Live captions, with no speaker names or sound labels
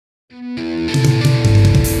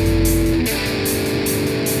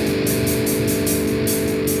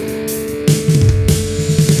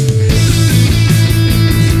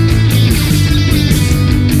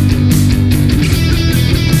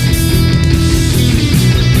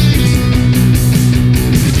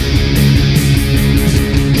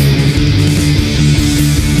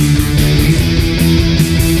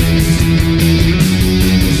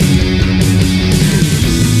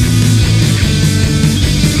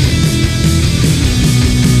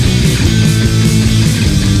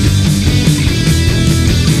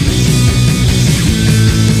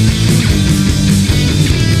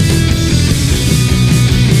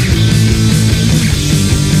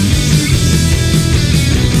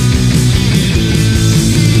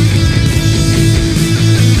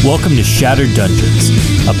welcome to Shattered Dungeons,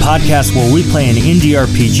 a podcast where we play an indie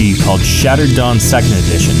RPG called Shattered Dawn 2nd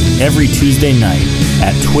Edition every Tuesday night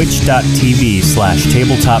at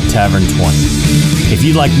twitch.tv/tabletoptavern20. If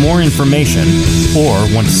you'd like more information or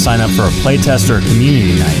want to sign up for a playtest or a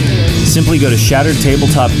community night, simply go to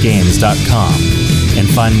shatteredtabletopgames.com and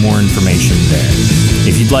find more information there.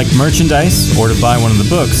 If you'd like merchandise or to buy one of the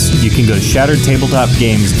books, you can go to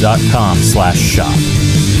shatteredtabletopgames.com/shop.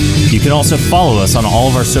 You can also follow us on all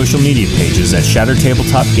of our social media pages at Shattered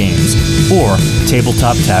Tabletop Games or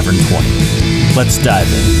Tabletop Tavern 20. Let's dive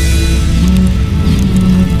in.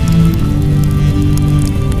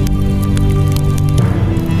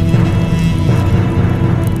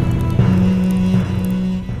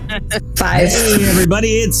 Five. Hey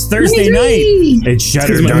everybody, it's Thursday night. It's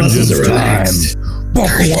Shattered Dungeons time.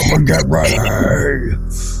 Buckle up and get ready.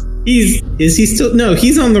 Is he still? No,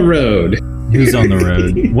 he's on the road. Who's on the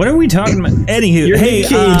road? What are we talking about? Anywho, hey,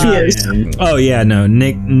 oh yeah, no,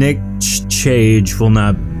 Nick Chage will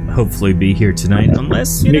not hopefully be here tonight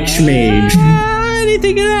unless Nick Schmage.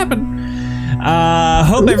 Anything can happen.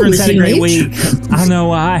 Hope everyone's had a great week. I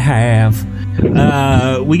know I have.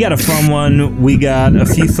 We got a fun one. We got a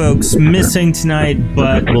few folks missing tonight,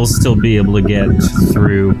 but we'll still be able to get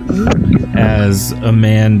through as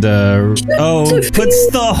Amanda puts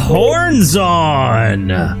the horns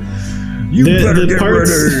on. You better get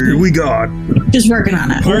ready. We got just working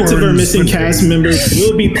on it. Parts of our missing cast members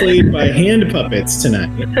will be played by hand puppets tonight.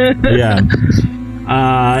 Yeah.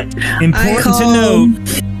 Important to note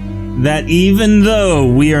that even though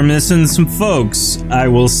we are missing some folks, I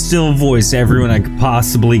will still voice everyone I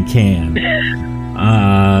possibly can.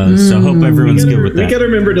 So hope everyone's good with that. We gotta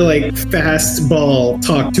remember to fastball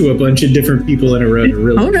talk to a bunch of different people in a row.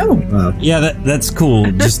 Yeah, that's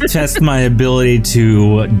cool. Just test my ability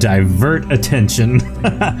to divert attention.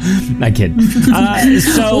 I kid.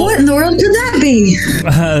 So what in the world could that be?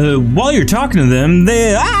 While you're talking to them,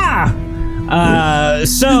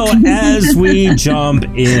 so as we jump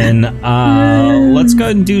in, let's go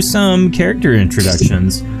ahead and do some character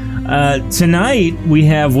introductions. Tonight we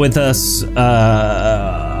have with us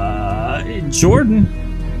Jordan.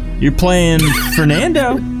 You're playing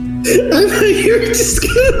Fernando. I thought you were just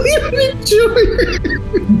gonna leave me Jordan.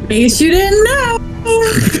 In case you didn't know.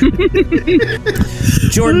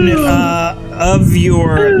 Jordan,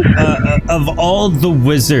 of all the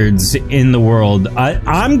wizards in the world,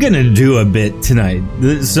 I'm gonna do a bit tonight.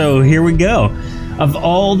 So here we go. Of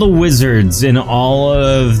all the wizards in all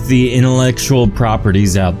of the intellectual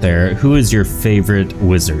properties out there, who is your favorite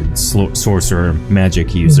wizard, sorcerer,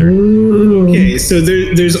 magic user? Okay, so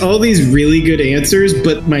there's all these really good answers,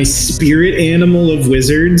 but my spirit animal of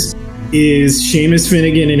wizards is Seamus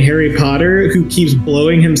Finnegan in Harry Potter, who keeps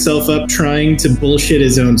blowing himself up trying to bullshit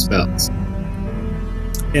his own spells.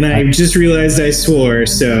 And I just realized I swore,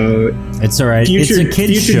 so it's all right. It's a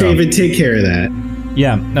kid's show. David, take care of that.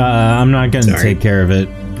 Yeah, I'm not going to take care of it.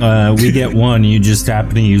 We get one. You just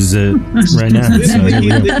happen to use it right now. So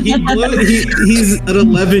he's an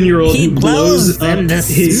 11-year-old who blows up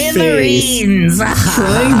his face,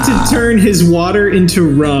 trying to turn his water into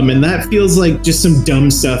rum, and that feels like just some dumb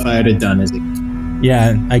stuff I would have done as a kid.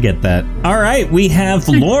 Yeah, I get that. All right, we have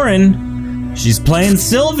Lauren. She's playing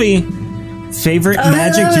Sylvie. Favorite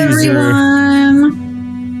magic user. Everyone.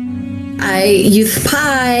 I use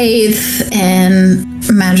pies and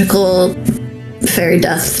magical fairy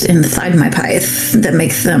dust inside my pies that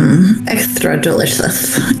makes them extra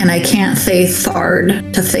delicious. And I can't say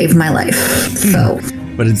thard to save my life. So,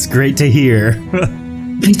 but it's great to hear. I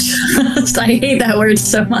hate that word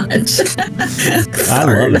so much. I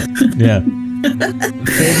love it. Yeah.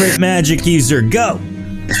 Favorite magic user, go.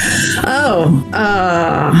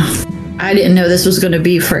 I didn't know this was going to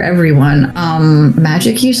be for everyone.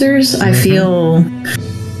 Magic users, I feel...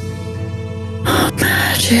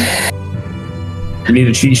 magic. You need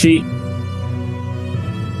a cheat sheet?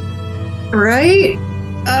 Right?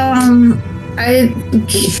 I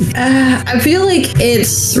feel like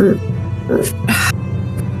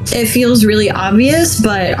it feels really obvious,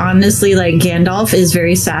 but honestly, Gandalf is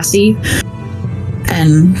very sassy.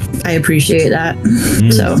 And I appreciate that.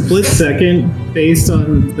 So split second, based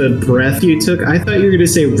on the breath you took, I thought you were going to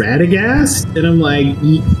say Radagast, and I'm like,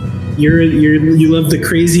 you love the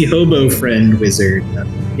crazy hobo friend wizard.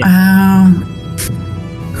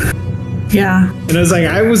 Yeah. And I was like,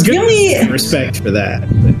 I was going to have respect for that.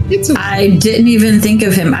 I didn't even think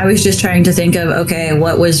of him. I was just trying to think of, okay,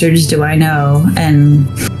 what wizards do I know? And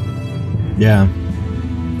yeah.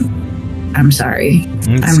 I'm sorry. It's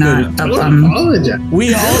I'm good. not. Apologize.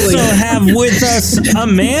 We also have with us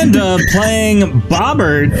Amanda playing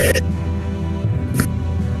Bobbert.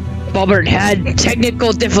 Bobbert had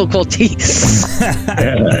technical difficulties.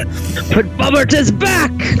 But Bobbert is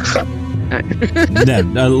back! Yeah,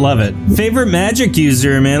 I love it. Favorite magic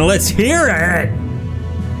user, man. Let's hear it.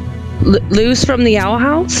 Luz from the Owl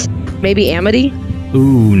House? Maybe Amity?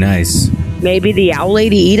 Ooh, nice. Maybe the Owl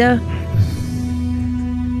Lady Ida?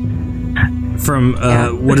 From,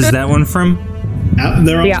 what is that one from?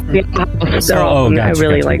 They're all Gotcha, I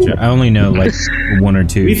really like I only know like one or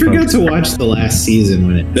two. We forgot to watch the last season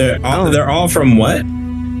when it. They're all from what?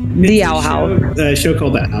 the Owl House. A show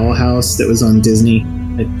called The Owl House that was on Disney.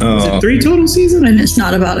 Was it 3 total seasons? And it's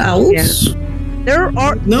not about owls? Yeah. There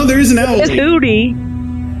are. No, there is an owl. There's Hootie.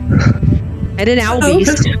 And an owl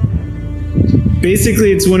beast.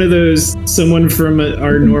 Basically, it's one of those, someone from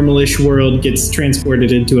our normal-ish world gets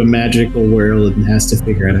transported into a magical world and has to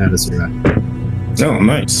figure out how to survive. Oh,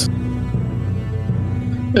 nice.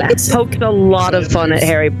 It pokes a lot of fun at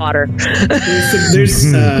Harry Potter. There's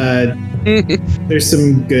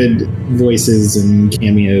some good voices and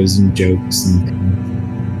cameos and jokes and things.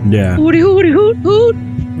 Yeah. Hooty hooty hoot hoot.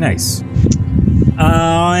 Nice.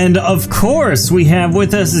 And of course, we have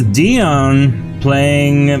with us Dion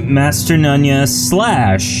playing Master Nunya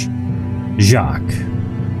 / Jacques.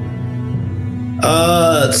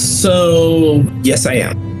 So yes, I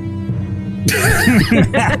am.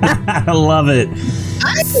 I love it.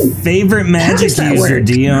 Favorite magic user,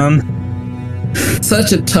 Dion?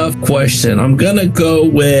 Such a tough question. I'm gonna go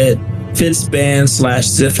with Fitzban /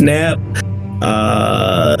 Zifnap.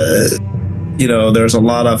 You know, there's a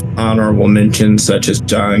lot of honorable mentions such as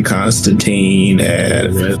John Constantine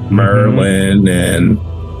and Merlin, and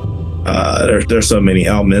there's so many.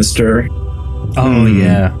 Elminster. Oh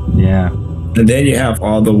yeah. And then you have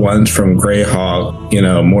all the ones from Greyhawk, you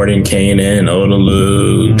know, Morton Kanan,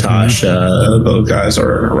 Odaloo, Tasha. Those guys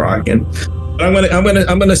are rocking. But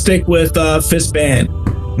I'm gonna stick with Fitzban.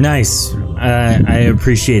 Nice. I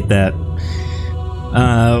appreciate that.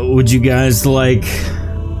 Would you guys like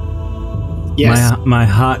my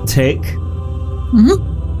hot take?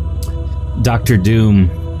 Dr. Doom.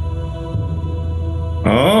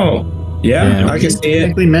 Oh, yeah. I can see it.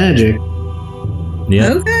 Exactly magic.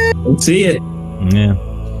 Yeah. Okay. Let's see it. Yeah.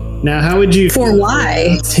 Now, how would you For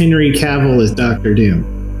why? Henry Cavill as Dr. Doom?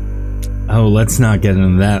 Oh, let's not get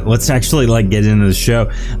into that. Let's actually get into the show.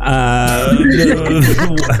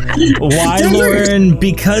 Why, Lauren?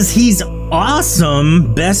 Because he's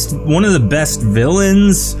awesome. One of the best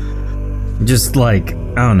villains. Just I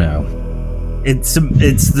don't know. It's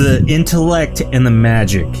the intellect and the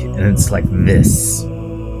magic, and it's like this.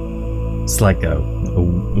 It's like a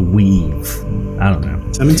weave. I don't know.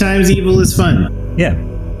 Sometimes evil is fun. Yeah.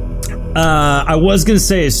 I was gonna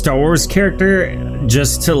say a Star Wars character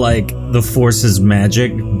just to the Force's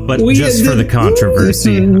magic, but just for the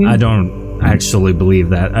controversy. I don't actually believe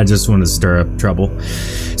that. I just want to stir up trouble.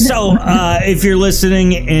 So if you're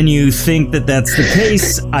listening and you think that that's the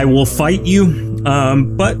case, I will fight you.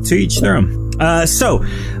 But to each their own. So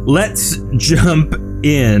let's jump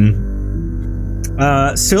in.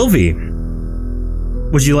 Sylvie,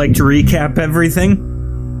 would you like to recap everything?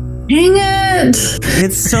 Dang it!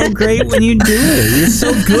 It's so great when you do it. You're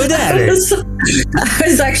so good at it. I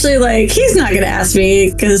was actually he's not going to ask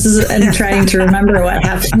me because I'm trying to remember what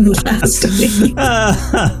happened last week.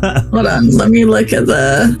 Hold on, let me look at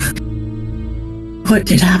what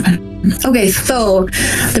did happen. Okay, so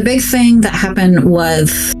the big thing that happened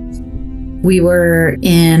was we were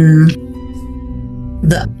in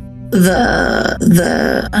the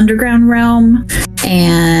underground realm,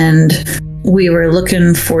 and we were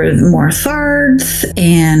looking for more shards,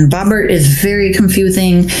 and Bobbert is very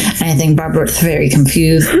confusing, and I think Bobbert's very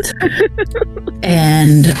confused.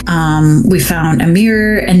 And we found a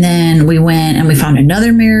mirror, and then we went and we found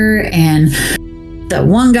another mirror, and the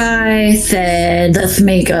one guy said, let's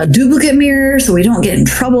make a duplicate mirror so we don't get in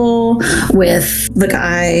trouble with the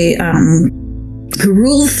guy who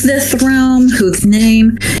rules this realm, whose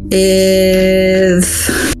name is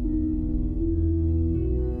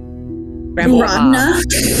Rodna.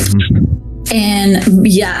 And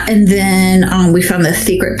then we found the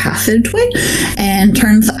secret passageway, and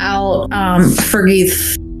turns out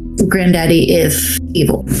Fergie's granddaddy is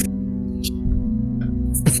evil.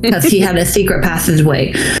 Because he had a secret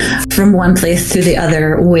passageway from one place to the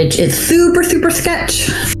other, which is super, super sketch.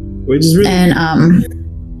 Which is really... And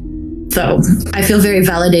so I feel very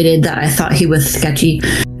validated that I thought he was sketchy,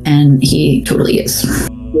 and he totally is.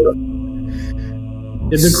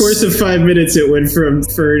 In the course of 5 minutes, it went from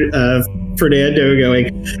Fernando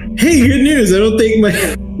going, "Hey, good news! I don't think my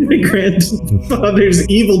grandfather's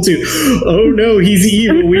evil too. Oh no, he's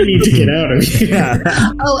evil. We need to get out of here."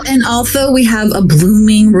 Oh, and also we have a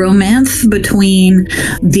blooming romance between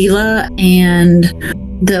Dila and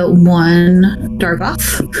the one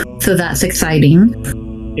Dargoth. So that's exciting.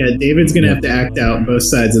 Yeah, David's gonna have to act out both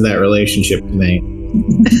sides of that relationship tonight.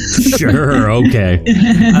 Sure, okay.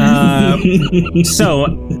 So,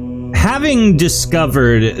 having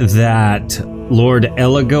discovered that Lord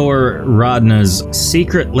Eligor Rodna's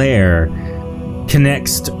secret lair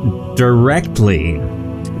connects directly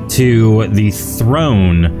to the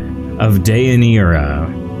throne of Deianira,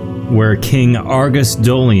 where King Argus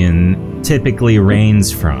Dolian typically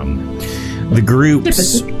reigns from, the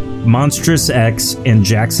groups Monstrous X and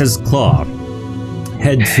Jax's Claw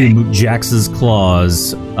head to Jax's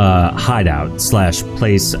Claw's hideout /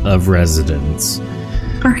 place of residence.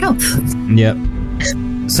 Our health. Yep.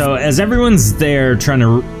 So as everyone's there trying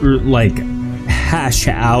to hash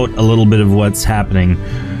out a little bit of what's happening,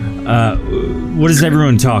 what does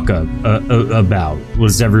everyone talk about? What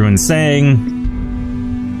is everyone saying?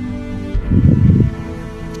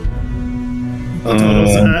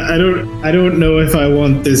 I don't know if I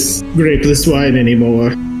want this grapeless wine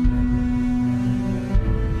anymore.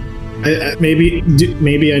 Maybe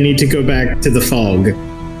I need to go back to the fog.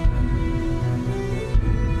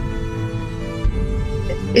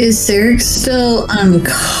 Is Sarek still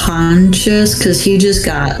unconscious? Because he just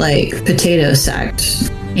got potato sacked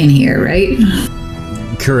in here, right?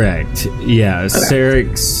 Correct. Yeah, okay.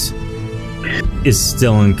 Sarek's is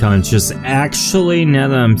still unconscious. Actually, now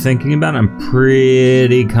that I'm thinking about it, I'm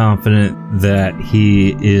pretty confident that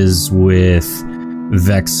he is with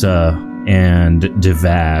Vexa and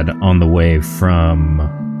Devad on the way from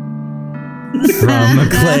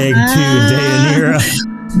Clegg to Deianira.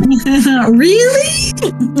 Really?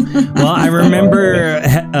 Well, I remember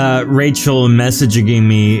Rachel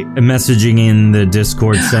messaging in the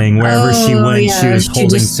Discord saying wherever she went, she was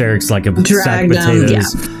holding Sarek's like a sack of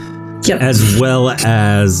potatoes, as well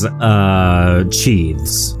as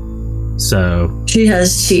cheese. So she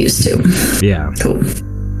has cheese too. Yeah, cool.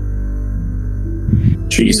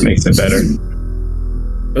 Cheese makes it better.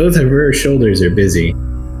 Both of her shoulders are busy.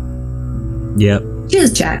 Yep. She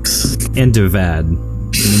has Jax and Devad.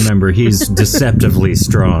 Remember, he's deceptively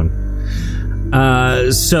strong.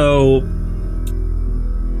 So,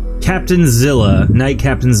 Night Captain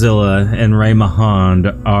Zilla and Ray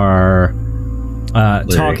Mahand are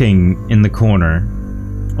talking in the corner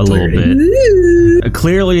a little bit.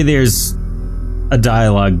 Clearly, there's a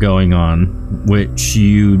dialogue going on, which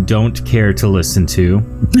you don't care to listen to.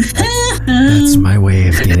 That's my way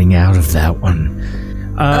of getting out of that one.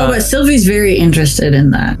 But Sylvie's very interested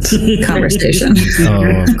in that conversation.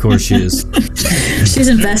 Oh, of course she is. She's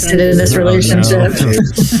invested in this relationship. No.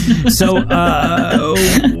 So,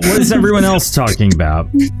 what is everyone else talking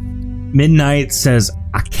about? Midnight says,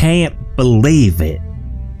 "I can't believe it."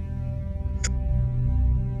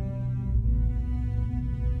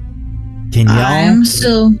 Can y'all? I'm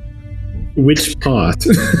still... Which part?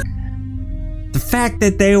 The fact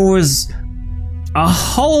that there was a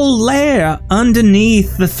whole lair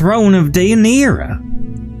underneath the throne of Deianira.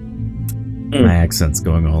 My accent's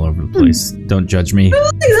going all over the place. Don't judge me.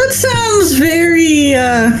 That sounds very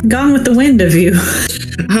Gone with the Wind of you.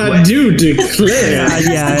 I do declare.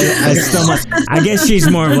 I still must. I guess she's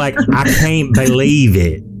more of like, I can't believe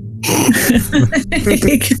it. I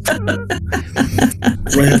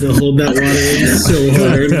have to hold that water in so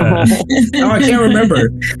hard. Oh, I can't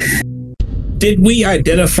remember. Did we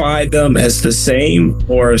identify them as the same,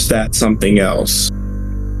 or is that something else?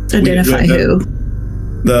 Identify who?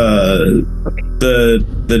 The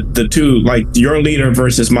two, like your leader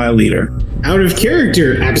versus my leader. Out of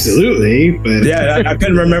character, absolutely. But yeah, I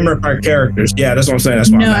couldn't remember our characters. Yeah, that's what I'm saying.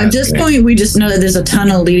 That's why. No, at this point, we just know that there's a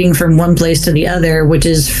tunnel leading from one place to the other, which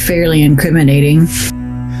is fairly incriminating.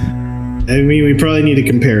 I mean, we probably need to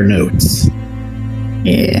compare notes.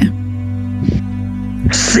 Yeah.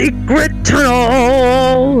 Secret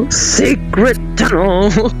tunnel! Secret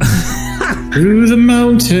tunnel! Through the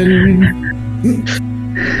mountain.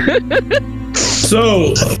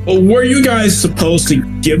 So, were you guys supposed to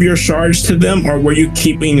give your shards to them, or were you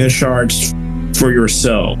keeping the shards for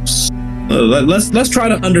yourselves? Let's try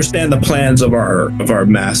to understand the plans of our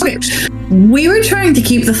masters. Okay. We were trying to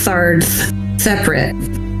keep the shards separate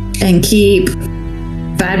and keep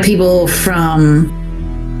bad people from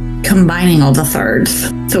combining all the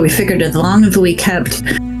shards. So we figured as long as we kept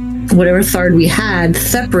whatever shard we had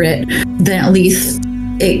separate, then at least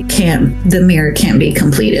the mirror can't be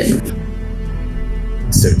completed.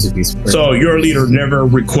 So to be spread. So your leader never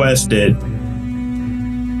requested.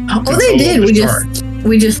 Oh, they did.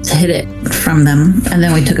 We just hid it from them, and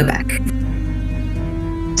then we took it back.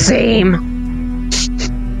 Same.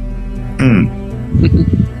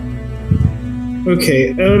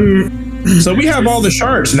 Okay. So we have all the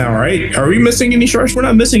shards now, right? Are we missing any shards? We're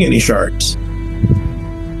not missing any shards.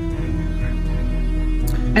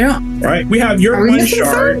 I don't. Right? We have your Are we one missing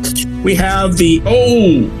shard. shards? We have the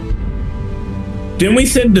Didn't we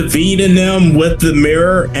send David in them with the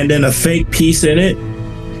mirror and then a fake piece in it?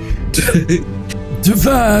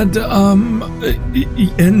 Devad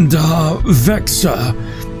and Vexa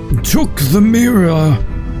took the mirror,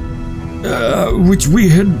 which we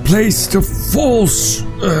had placed a false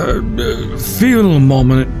film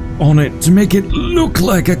on it to make it look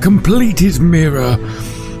like a completed mirror.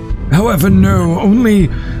 However, no, only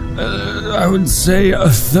I would say a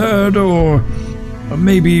third or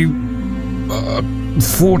maybe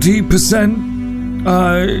 40%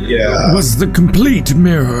 was the complete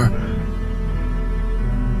mirror.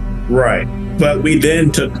 Right. But we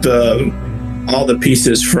then took all the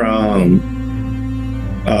pieces from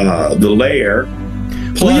the layer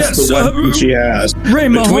plus the one she has. Ray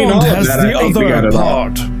Mahond has the other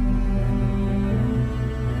part.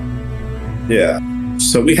 Yeah.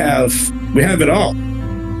 So we have it all.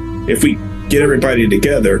 If we get everybody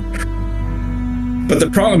together. But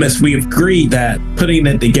the problem is we've agreed that putting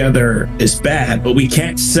it together is bad, but we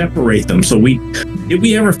can't separate them. So did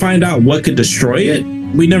we ever find out what could destroy it?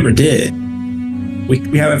 We never did. We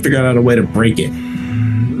haven't figured out a way to break it.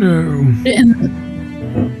 No.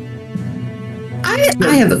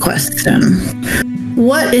 I have a question.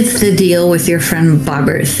 What is the deal with your friend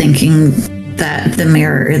Bobbert thinking that the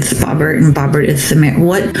mirror is Bobbert and Bobbert is the mirror?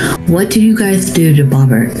 What do you guys do to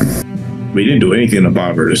Bobbert? We didn't do anything to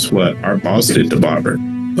Bobbert. It's what our boss did to Bobbert.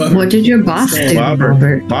 What did your boss do to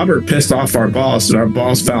Bobbert? Bobbert pissed off our boss, and our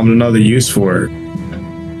boss found another use for it.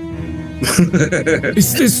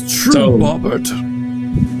 Is this true, Bobbert?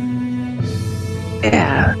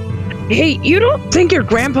 Yeah. Hey, you don't think your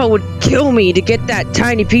grandpa would kill me to get that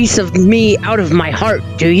tiny piece of me out of my heart,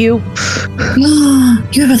 do you?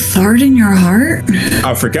 You have a shard in your heart?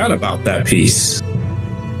 I forgot about that piece.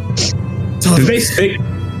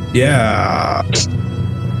 Yeah.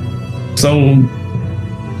 So,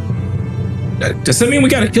 does that mean we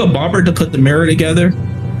gotta kill Bobbert to put the mirror together?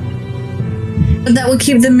 But that would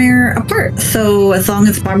keep the mirror apart. So as long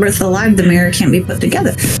as Bobbert's alive, the mirror can't be put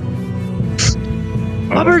together.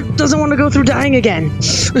 Bobbert doesn't want to go through dying again.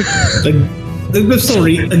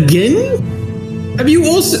 Sorry, again? Have you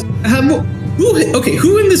also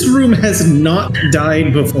who in this room has not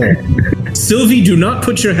died before? Sylvie, do not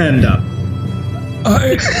put your hand up.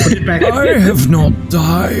 Put it back. I have not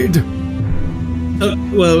died.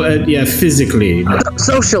 Yeah, physically.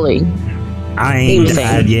 Socially. I ain't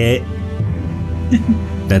died yet.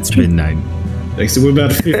 That's midnight. Like, so we're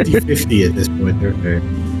about 50-50 at this point. Okay.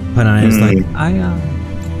 But I was like, I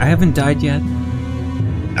haven't died yet.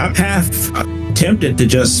 I'm half tempted to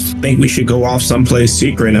just think we should go off someplace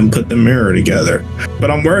secret and put the mirror together.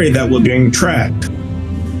 But I'm worried that we're being tracked.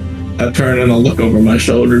 I turn and I'll look over my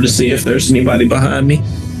shoulder to see if there's anybody behind me.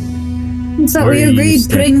 So we agreed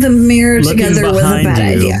putting the mirror together was a bad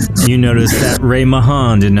idea. You notice that Ray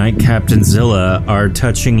Mahond and Knight Captain Zilla are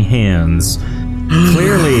touching hands.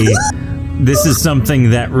 Clearly, this is something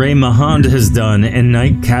that Ray Mahond has done, and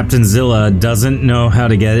Knight Captain Zilla doesn't know how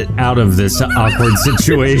to get it out of this awkward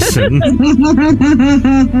situation.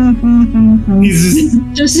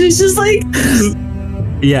 He's just like...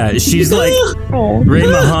 Yeah, she's like... Ray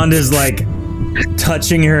Mahond is like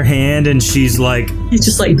touching her hand, and she's like... He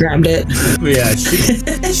just like grabbed it. Yeah,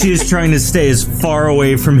 she is trying to stay as far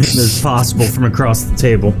away from him as possible from across the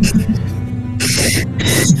table.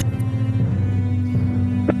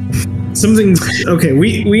 Okay,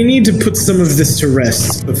 we need to put some of this to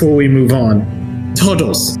rest before we move on.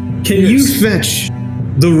 Toddles, can you fetch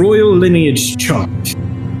the royal lineage chart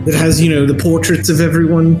that has, the portraits of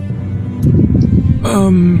everyone?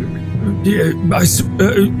 Yes.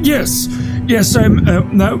 Yes,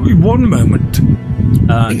 now, one moment.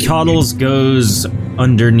 Toddles goes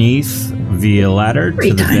underneath the ladder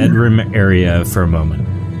to the bedroom area for a moment.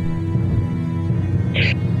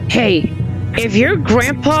 Hey, if your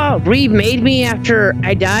grandpa remade me after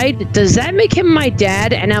I died, does that make him my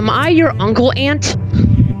dad? And am I your uncle, aunt?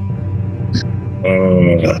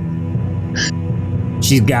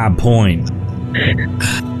 She's got a point.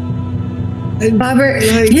 Bobbert,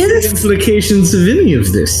 his implications of any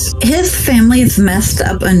of this. His family's messed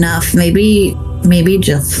up enough. Maybe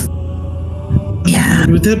just Yeah.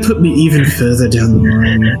 Would that put me even further down the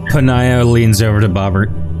line? Panaya leans over to Bobbert.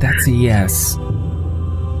 That's a yes.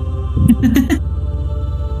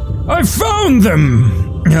 I found them!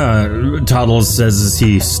 Toddles says as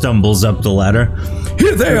he stumbles up the ladder.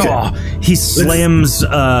 Here they are! He slams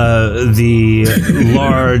the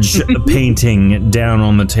large painting down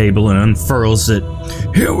on the table and unfurls it.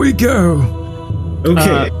 Here we go!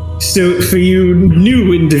 Okay, so for you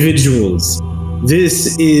new individuals,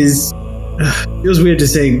 this is... feels weird to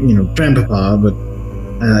say, grandpapa, but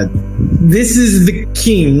this is the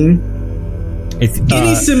king.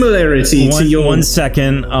 Any similarity to your... 1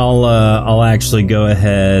 second, I'll actually go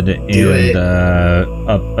ahead and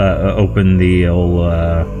open the old...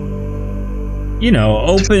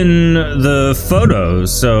 open the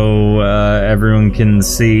photos so everyone can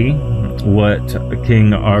see what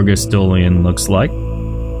King Argostolian looks like.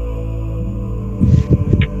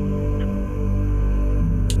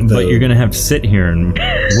 But you're gonna have to sit here and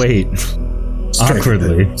wait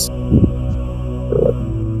awkwardly.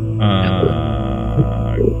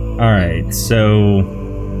 Alright, so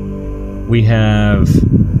we have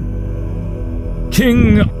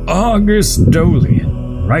King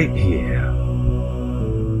Argostolian right here.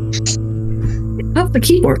 Off the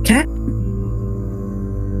keyboard, cat.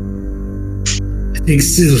 I think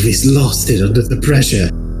Sylvie's lost it under the pressure.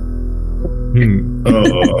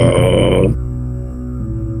 Oh.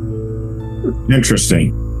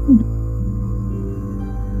 Interesting.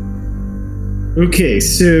 Okay,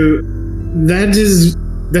 so that is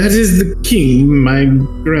the king, my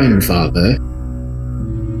grandfather.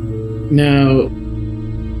 Now,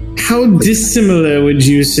 how dissimilar would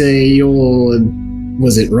you say your...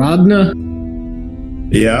 Was it Rodna?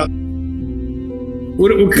 Yeah.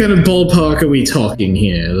 What kind of ballpark are we talking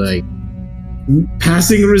here? Like,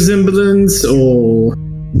 passing resemblance, or...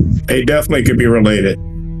 They definitely could be related.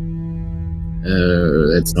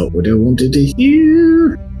 That's not what I wanted to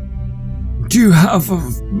hear. Do you have a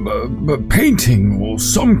painting or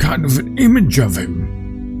some kind of an image of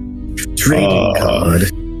him? Trading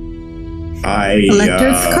card.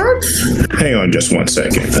 Collector's cards? Hang on just 1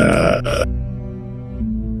 second.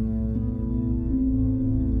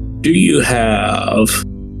 Do you have...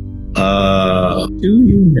 Do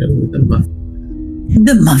you know the muffin?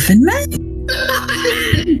 The Muffin Man?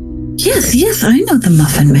 Yes, I know the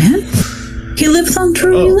Muffin Man. He lives on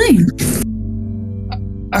Drury Lane.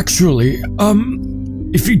 Actually,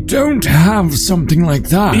 if you don't have something like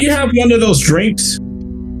that... Do you have one of those drinks?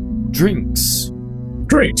 Drinks?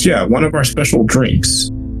 Drinks, yeah. One of our special drinks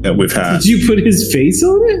that we've had. Did you put his face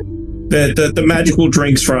on it? The magical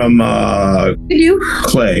drinks from Did you?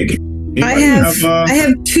 Clegg. I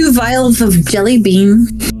have 2 vials of jelly bean.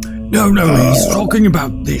 No, he's talking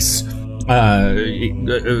about this.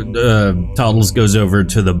 Toddles goes over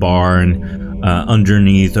to the bar and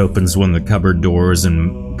underneath opens one of the cupboard doors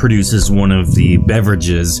and produces one of the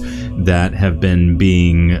beverages that have been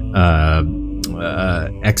being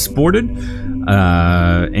exported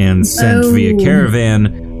and sent via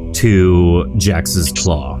caravan to Jax's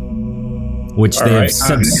Claw, which they have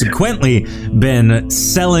subsequently been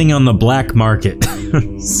selling on the black market.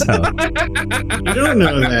 So I don't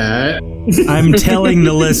know that. I'm telling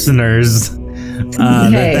the listeners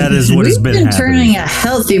that is what has been happening. Turning a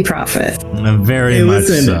healthy profit. Very much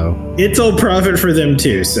so. It's all profit for them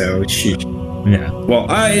too, so shoot. Yeah. Well,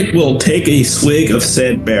 I will take a swig of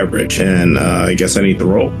said beverage, and I guess I need to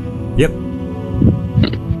roll. Yep.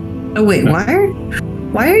 Oh wait,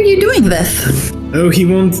 why are you doing this? Oh, he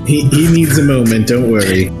won't. He needs a moment. Don't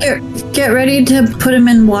worry. Get ready to put him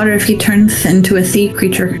in water if he turns into a sea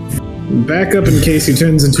creature. Back up in case he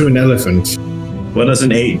turns into an elephant. What does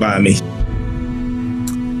an 8 buy me?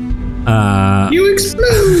 You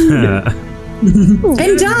explode!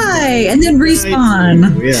 And die! And then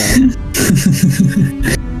respawn! Yeah.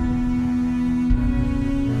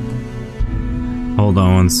 Hold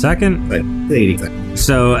on 1 second.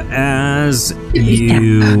 So as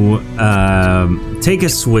you take a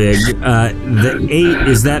swig, the 8,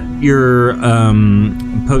 is that your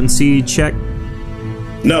potency check?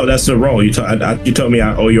 No, that's the roll. You told me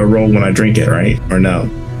I owe you a roll when I drink it, right? Or no?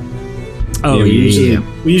 Oh, we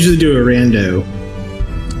usually do a rando.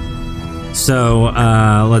 So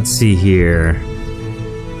let's see here.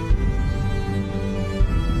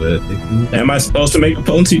 Am I supposed to make a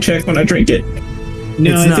potency check when I drink it?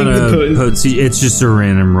 No, it's not a potency. It's just a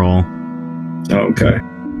random roll. Okay.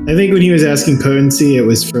 I think when he was asking potency, it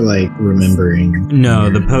was for like remembering. No,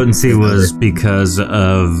 the potency was because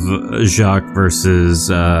of Jacques versus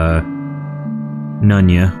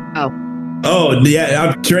Nunya. Oh. Oh, yeah,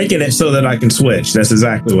 I'm drinking it so that I can switch. That's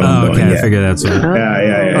exactly what I'm doing. Okay, I figured that's what.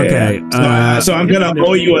 Yeah. Okay, So I'm going to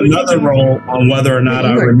owe you another roll on whether or not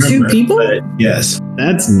I remember. 2 people? But yes.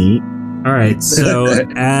 That's neat. All right, so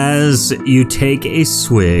as you take a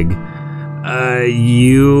swig,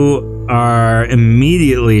 you are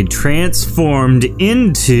immediately transformed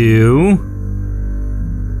into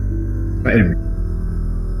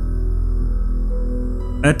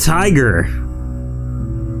a tiger.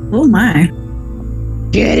 Oh my.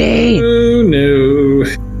 Giddy. Oh no.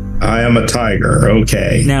 I am a tiger.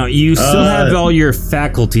 Okay. Now, you still have all your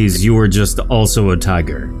faculties. You were just also a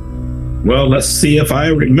tiger. Well, let's see if I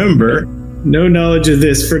remember. No knowledge of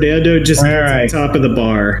this. Fernando just gets right. on top of the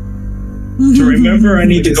bar. To remember, I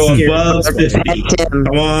need to go above 50. Come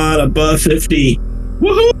on, above 50.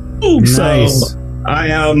 Woohoo! Nice. So I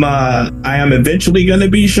am eventually going to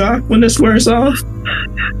be shocked when this wears off.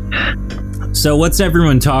 So what's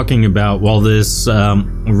everyone talking about while this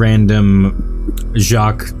random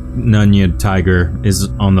Jacques Nunya tiger is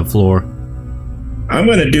on the floor? I'm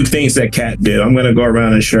going to do things that Cat do. I'm going to go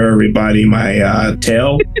around and show everybody my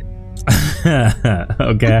tail.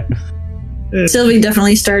 Okay. Sylvie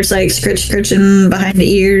definitely starts like scritching behind the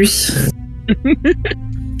ears.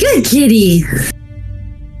 Good kitty.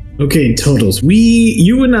 Okay, Totals.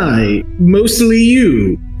 You and I, mostly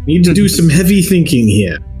you, need to do some heavy thinking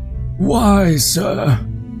here. Why, sir?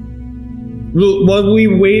 Well, while we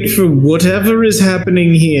wait for whatever is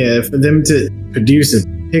happening here, for them to produce a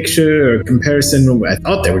picture or comparison, I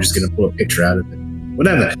thought they were just going to pull a picture out of it.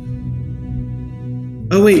 Whatever.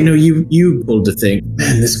 Oh wait, no, you pulled the thing.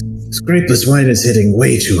 Man, this grapeless wine is hitting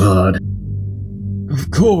way too hard. Of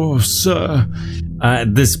course, sir.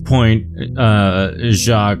 At this point,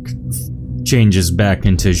 Jacques changes back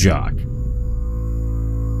into Jacques.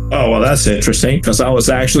 Oh, well, that's interesting, because I was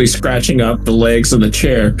actually scratching up the legs of the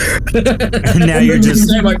chair. And now you're just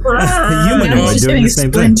like, humanoid Just doing the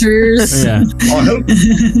same thing. splinters. Yeah.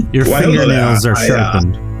 Your Well, fingernails are I,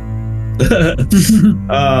 sharpened.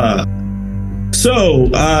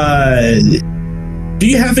 Do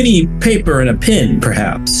you have any paper and a pen,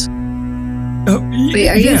 perhaps? Wait,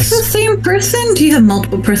 are you the same person? Do you have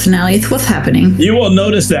multiple personalities? What's happening? You will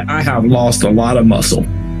notice that I have lost a lot of muscle.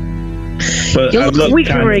 But You I look look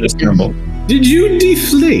weaker kind of again. disheveled. Did you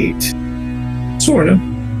deflate? Sort of.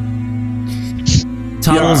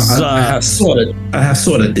 Tuttles, I have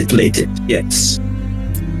sort of deflated, yes.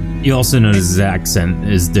 you also notice his accent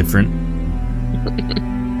is different.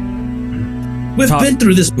 We've been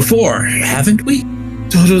through this before, haven't we?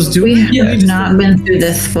 Totals, do We we? have not been through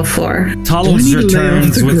this before. Tuttles need to lay off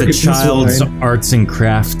returns the with a grapeless child's wine? arts and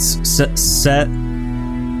crafts set.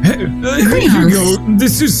 Here you go.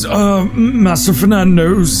 This is Master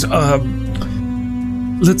Fernando's,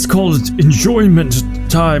 let's call it enjoyment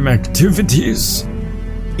time activities.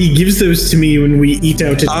 He gives those to me when we eat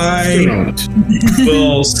out at the restaurant.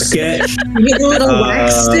 Will sketch You get the little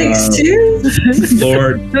wax sticks too?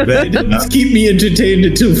 Lord Just keep me entertained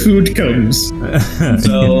until food comes.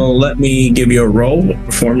 So let me give you a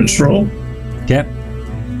performance roll. Okay.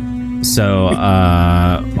 So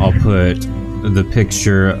I'll put the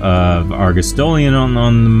picture of Argostolian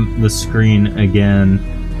on the screen again,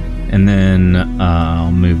 and then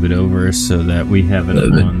I'll move it over so that we have it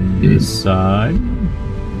on this side.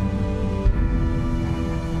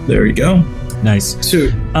 There you go. Nice. So,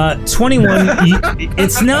 21,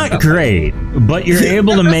 it's not great, but you're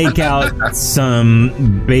able to make out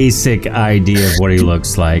some basic idea of what he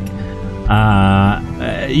looks like.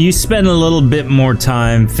 You spend a little bit more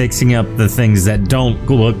time fixing up the things that don't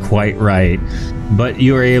look quite right, but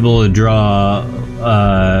you are able to draw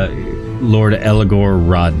Lord Eligor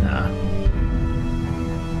Rodna.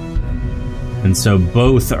 And so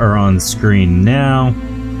both are on screen now.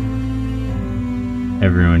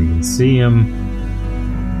 Everyone can see him.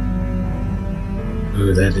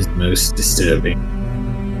 oh, that is most disturbing.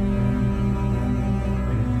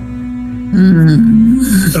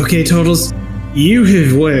 Okay, Totals, you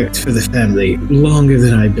have worked for the family longer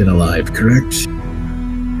than I've been alive, correct?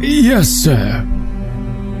 Yes, sir.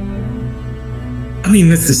 I mean,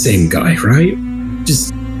 that's the same guy, right?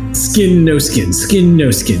 Just skin, no skin, skin,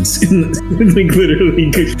 no skin, skin, like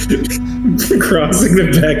literally crossing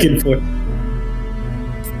them back and forth.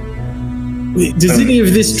 Does any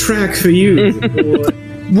of this track for you? Or-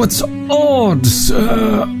 What's odd,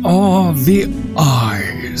 sir, are the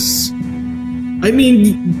eyes. I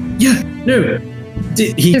mean, yeah, no.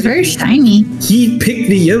 They're very shiny. He picked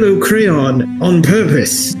the yellow crayon on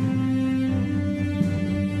purpose.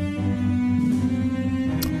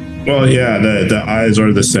 Well, yeah, the eyes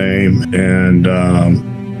are the same, and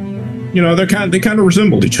they kind of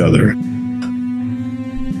resembled each other.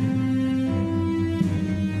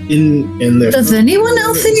 in the. Does anyone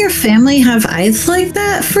else in your family have eyes like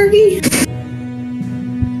that, Fergie?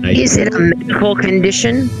 Is it a medical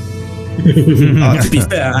condition? To be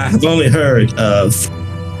fair, I've only heard of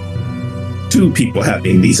 2 people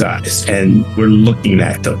having these eyes, and we're looking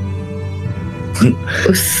at them.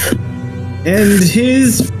 And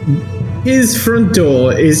his front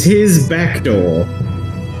door is his back door.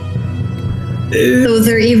 So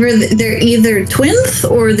they're either twins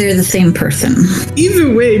or they're the same person.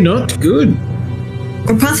 Either way, not good.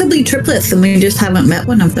 Or possibly triplets, and we just haven't met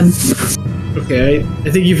one of them. Okay, I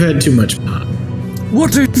think you've had too much pot.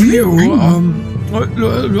 What if you,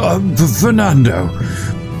 Fernando,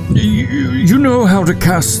 you know how to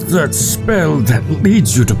cast that spell that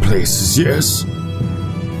leads you to places, yes?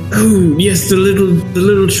 Oh, yes, the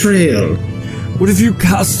little trail. What if you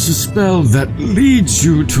cast a spell that leads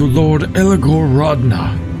you to Lord Eligor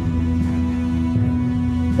Rodna?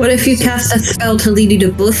 What if you cast a spell to lead you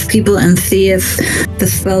to both people and see if the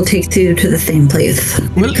spell takes you to the same place?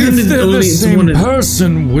 Well, if they're the same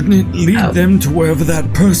person, wouldn't it lead them to wherever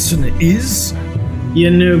that person is? Yeah,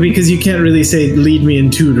 no, because you can't really say lead me in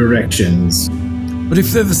 2 directions. But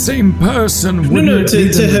if they're the same person, wouldn't it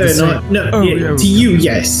lead to them her, the same... not to you.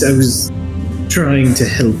 Yes, I was trying to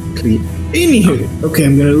help. Anywho, okay,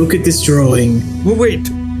 I'm gonna look at this drawing. Well, wait.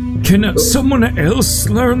 Can someone else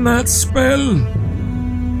learn that spell?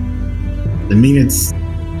 I mean,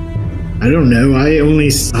 I don't know. I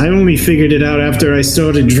only figured it out after I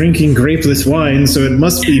started drinking grapeless wine, so it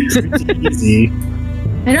must be pretty easy.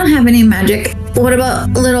 I don't have any magic. What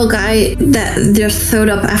about little guy that just sewed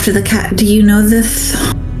up after the cat? Do you know this?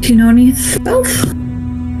 Do you know any spells?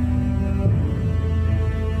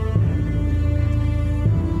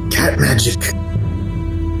 Cat magic.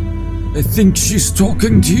 I think she's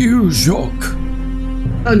talking to you, Jacques.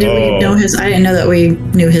 Oh, did we know his? I didn't know that we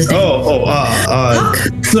knew his name. What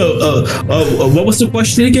was the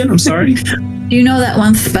question again? I'm sorry. Do you know that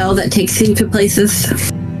one spell that takes you to places?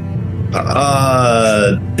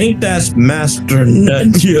 I think that's Master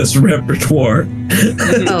Nunya's repertoire.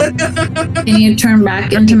 Oh. Can you turn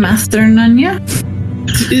back into Master Nunya?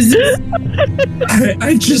 Is it?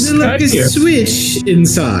 I just like a switch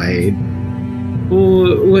inside.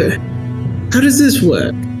 Or what? How does this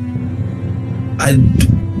work?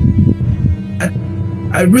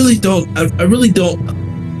 I really don't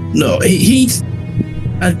know.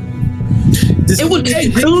 It would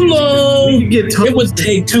take too long. It would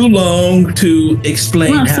take too long to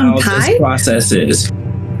explain how this process is.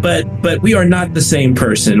 But we are not the same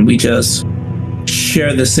person. We just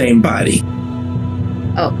share the same body.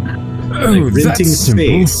 Oh, renting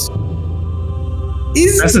space.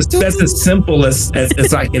 That's as simple as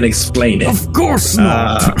I can explain it. Of course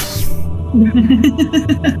not. You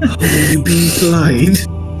being polite.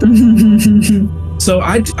 So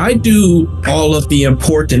I do all of the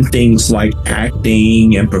important things like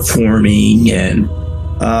acting and performing, and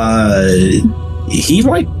he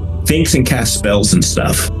thinks and casts spells and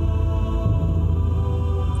stuff.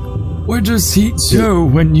 Where does he go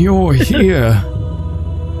when you're here?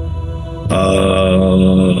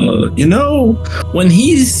 When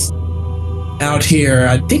he's out here,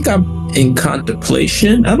 I think I'm in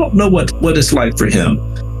contemplation. I don't know what it's like for him.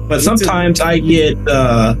 But sometimes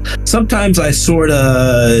sometimes I sort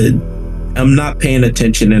of am not paying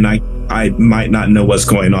attention, and I might not know what's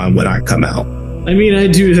going on when I come out. I mean, I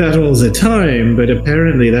do that all the time, but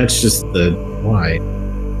apparently that's just the why.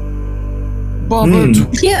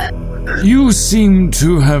 Bobbert, yeah. You seem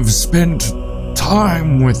to have spent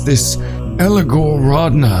time with this Eligor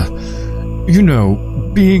Rodna. You know,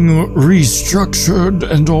 being restructured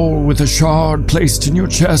and all with a shard placed in your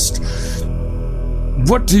chest.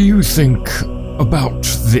 What do you think about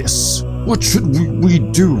this? What should we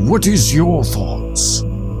do? What is your thoughts?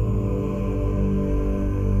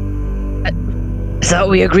 I thought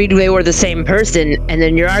we agreed they were the same person, and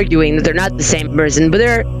then you're arguing that they're not the same person, but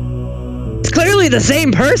they're clearly the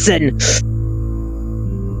same person.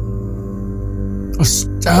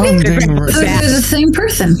 Astounding. They're the same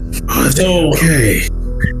person. So, okay.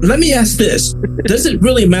 Let me ask this. Does it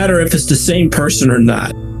really matter if it's the same person or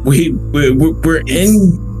not? We're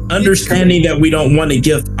in understanding that we don't want to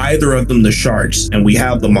give either of them the shards, and we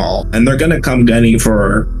have them all, and they're going to come gunning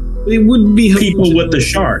for it would be people with the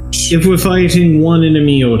shards. If we're fighting one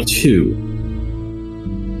enemy or 2.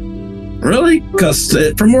 Really? Because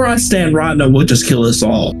from where I stand, Rodna will just kill us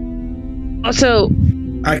all. Also,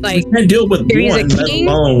 I can't deal with if he's one, a king,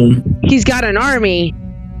 let alone... He's got an army,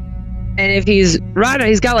 and if he's Rodna,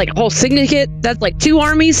 he's got a whole syndicate. That's 2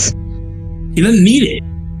 armies. He doesn't need it.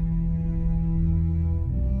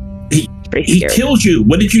 He killed you.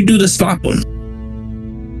 What did you do to stop him?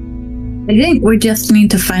 I think we just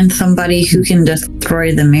need to find somebody who can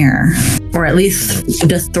destroy the mirror, or at least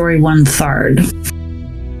destroy one shard.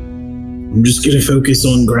 I'm just gonna focus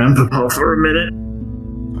on Grandpapa for a minute.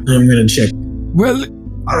 I'm gonna check. Well,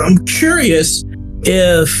 I'm curious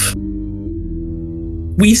if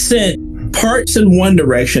we sent parts in one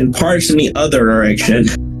direction, parts in the other direction,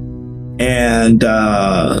 and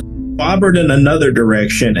Bobbert in another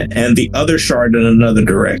direction, and the other shard in another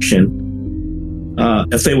direction.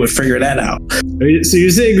 If they would figure that out. So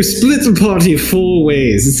you're saying we split the party 4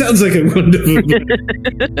 ways? It sounds like a wonderful plan.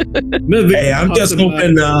 Hey, I'm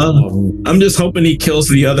just hoping he kills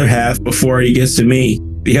the other half before he gets to me.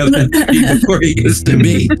 Before he gets to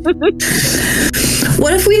me.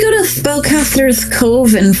 What if we go to Spellcaster's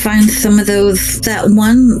Cove and find some of those? That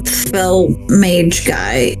one spell mage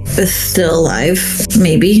guy is still alive,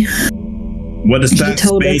 maybe. What does that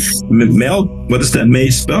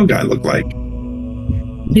mage spell guy look like?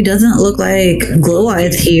 He doesn't look like Glow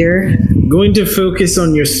Eyes here. Going to focus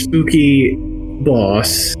on your spooky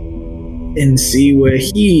boss and see where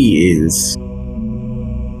he is.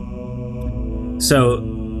 So,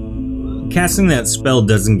 casting that spell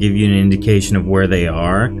doesn't give you an indication of where they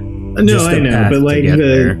are. No, I know, but like I'm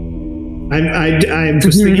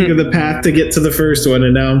just thinking of the path to get to the first one,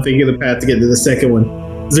 and now I'm thinking of the path to get to the second one.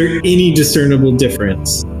 Is there any discernible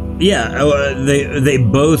difference? Yeah, they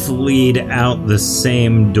both lead out the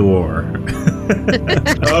same door.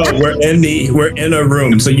 Oh, we're in a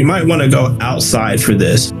room, so you might want to go outside for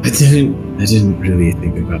this. I didn't really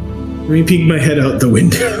think about it. Let me peek my head out the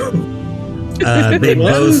window. They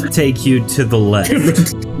both take you to the left.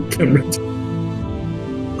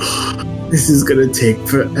 This is gonna take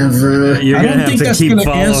forever. You're gonna have to keep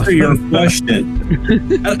following. Answer your question.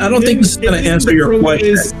 I don't think this is gonna answer your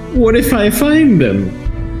question. What if I find them?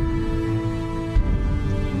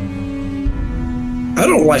 I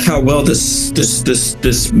don't like how well this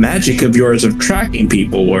magic of yours of tracking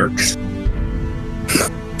people works.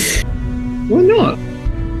 Why not?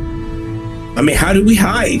 I mean, how do we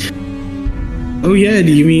hide? Oh yeah,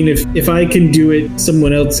 do you mean if I can do it,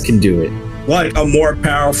 someone else can do it? Like a more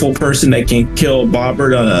powerful person that can kill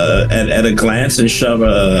Bobbert at a glance and shove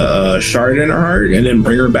a shard in her heart and then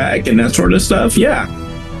bring her back and that sort of stuff? Yeah.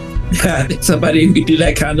 Somebody who can do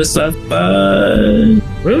that kind of stuff.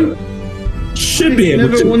 Well, should be able to.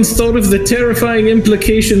 Never once thought of the terrifying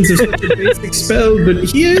implications of such a basic spell, but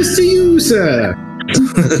here's to you, sir.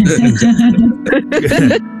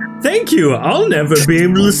 Thank you. I'll never be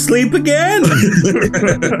able to sleep again.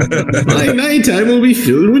 My nighttime will be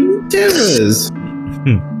filled with terrors.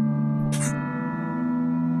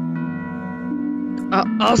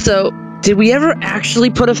 Also, did we ever actually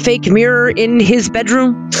put a fake mirror in his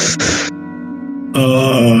bedroom?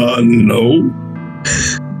 No.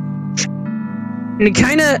 And he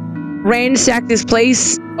kind of ransacked this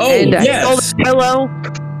place. Oh, and yes. stole the pillow.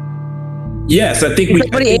 Yes, I think we.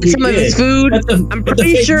 Somebody ate some of his food. I'm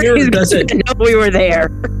pretty sure he doesn't know we were there.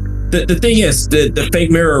 The thing is, the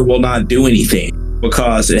fake mirror will not do anything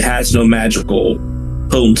because it has no magical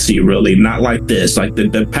potency, really. Not like this. Like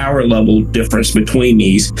the power level difference between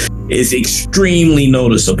these is extremely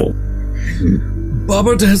noticeable.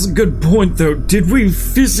 Bobbert has a good point, though. Did we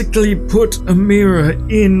physically put a mirror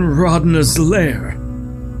in Rodna's lair?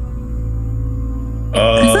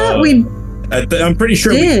 I thought we. I'm pretty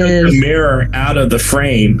sure we took the mirror out of the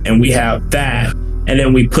frame, and we have that, and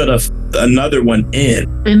then we put another one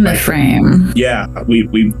in the frame. Yeah, we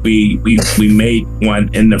made one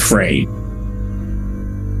in the frame,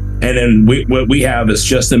 and then what we have is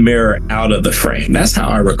just a mirror out of the frame. That's how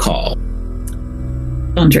I recall.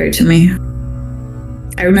 Sounds right to me.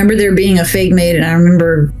 I remember there being a fake made, and I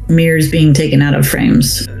remember mirrors being taken out of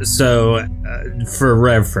frames. So, for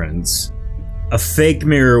reference, a fake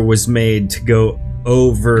mirror was made to go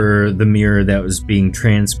over the mirror that was being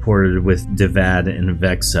transported with Devad and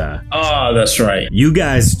Vexa. Oh, that's right. You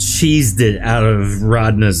guys cheesed it out of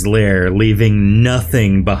Rodna's lair, leaving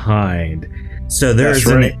nothing behind. So there's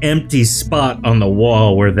an empty spot on the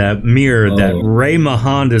wall where that mirror that Ray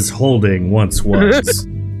Mahand is holding once was.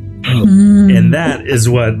 And that is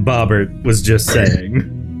what Bobbert was just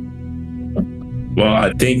saying. Well,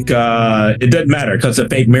 I think it doesn't matter because a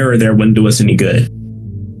fake mirror there wouldn't do us any good.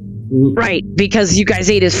 Right, because you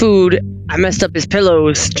guys ate his food, I messed up his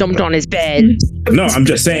pillows, jumped on his bed. No, I'm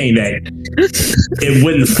just saying that it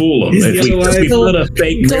wouldn't fool him. If we put a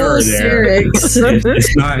fake mirror there,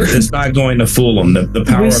 it's not going to fool him. The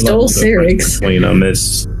power level between them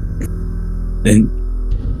is... And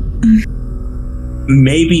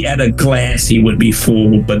maybe at a glance he would be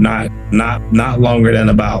fooled, but not longer than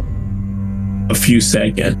about a few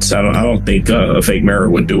seconds. I don't think a fake mirror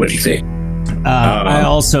would do anything. I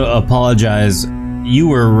also apologize. You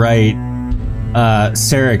were right.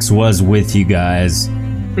 Syrinx was with you guys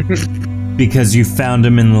because you found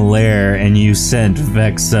him in the lair and you sent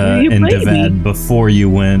Vexa and Devad before you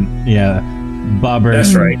went. Yeah, Bobber.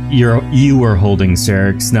 That's right. You were holding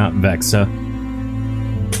Syrinx, not Vexa.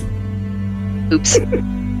 Oops.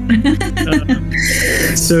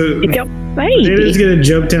 So David's gonna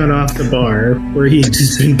jump down off the bar where he's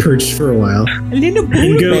just been perched for a while. A little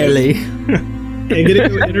belly. I'm gonna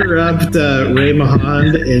go interrupt Ray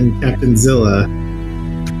Mahand and Captain Zilla.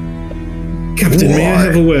 Captain, may I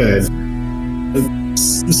have a word?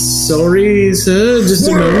 Sorry, sir. Just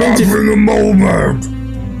a moment. Having a moment.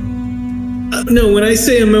 No, when I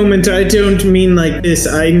say a moment, I don't mean like this.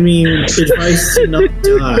 I mean advice to not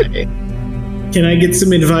die. Can I get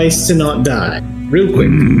some advice to not die? Real quick.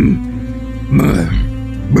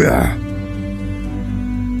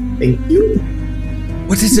 Thank you.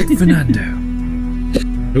 What is it, Fernando?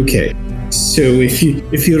 Okay. So if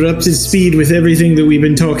you're up to speed with everything that we've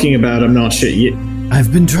been talking about, I'm not sure yet.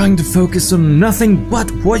 I've been trying to focus on nothing but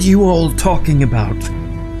what you all talking about.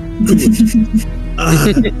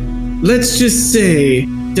 Let's just say,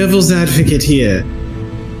 devil's advocate here.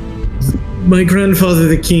 My grandfather,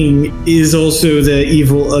 the king, is also the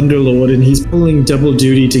evil underlord, and he's pulling double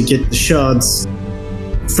duty to get the shards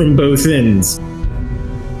from both ends.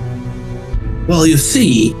 Well, you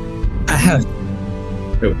see, I've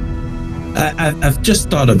just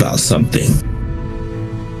thought about something.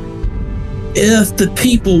 If the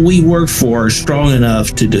people we work for are strong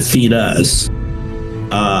enough to defeat us,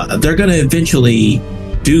 they're going to eventually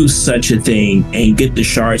do such a thing and get the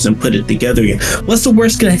shards and put it together again. What's the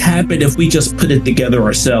worst going to happen if we just put it together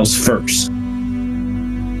ourselves first?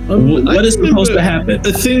 What is supposed to happen?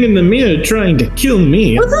 A thing in the mirror trying to kill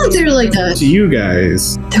me. Wasn't there like to you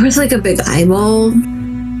guys? There was like a big eyeball.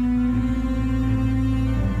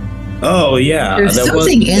 Oh yeah, There's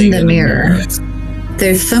something in the mirror.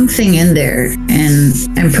 There's something in there, and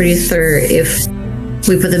I'm pretty sure if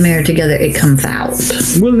we put the mirror together, it comes out.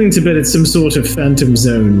 I'm willing to bet it's some sort of Phantom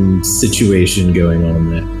Zone situation going on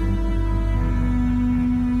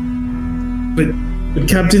there. But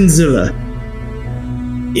Captain Zilla,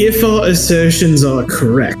 if our assertions are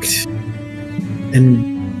correct,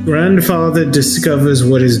 and Grandfather discovers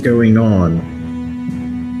what is going on,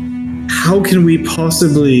 how can we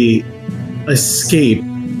possibly escape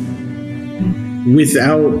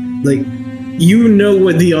without, like, you know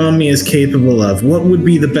what the army is capable of. What would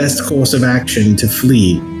be the best course of action to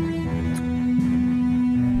flee?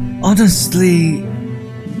 Honestly,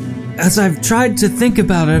 as I've tried to think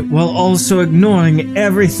about it while also ignoring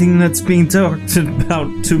everything that's being talked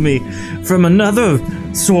about to me from another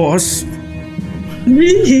source,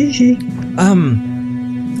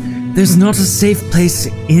 there's not a safe place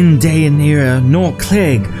in Daenerys nor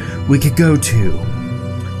Clegg we could go to.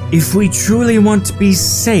 If we truly want to be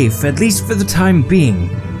safe, at least for the time being,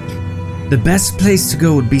 the best place to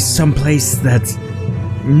go would be someplace that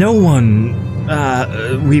no one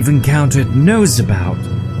we've encountered knows about,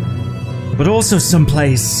 but also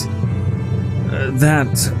someplace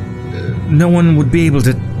that no one would be able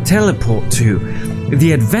to teleport to.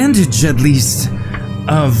 The advantage, at least,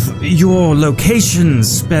 of your location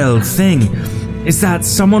spell thing is that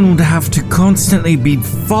someone would have to constantly be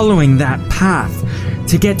following that path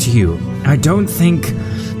to get to you. I don't think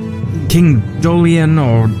King Dolian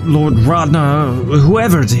or Lord Rodna,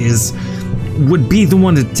 whoever it is, would be the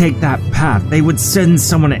one to take that path. They would send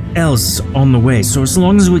someone else on the way. So as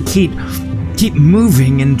long as we keep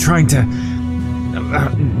moving and trying to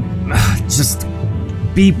just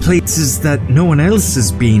be places that no one else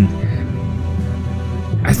has been,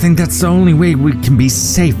 I think that's the only way we can be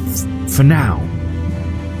safe for now.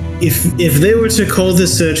 If they were to call the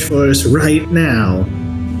search for us right now,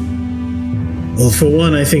 well, for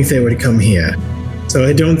one, I think they would come here. So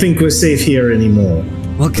I don't think we're safe here anymore.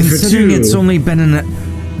 Well, considering it's only been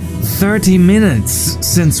 30 minutes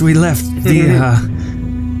since we left the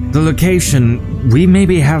location, we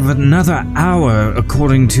maybe have another hour,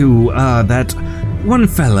 according to that one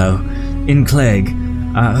fellow in Clegg,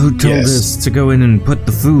 who told us to go in and put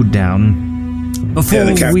the food down before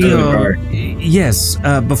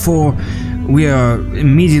before we are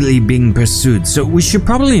immediately being pursued. So we should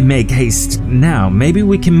probably make haste now. Maybe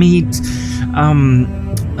we can meet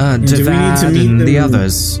Devad and the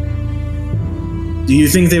others. Do you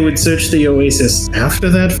think they would search the oasis after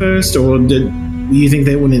that first, or do you think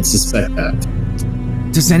they wouldn't suspect that?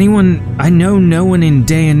 Does anyone... I know no one in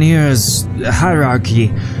Daenerys'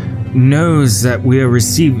 hierarchy knows that we are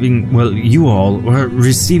receiving... Well, you all are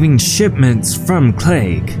receiving shipments from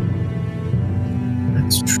Clegg.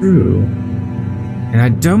 That's true. And I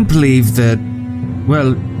don't believe that,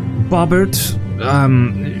 well, Bobbert,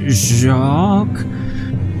 Jacques,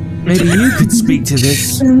 maybe you could speak to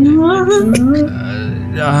this.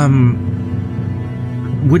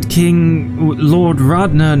 Would Lord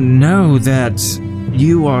Rodner know that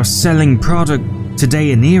you are selling product to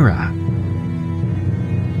Deianira?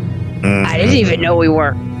 I didn't even know we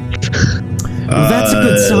were. Well, that's a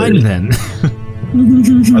good sign then.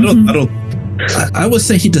 I would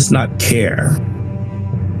say he does not care.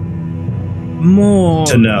 More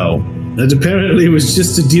to know. That apparently was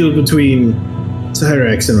just a deal between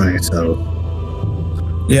Cyrex and myself.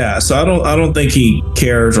 Yeah, so I don't think he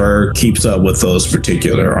cares or keeps up with those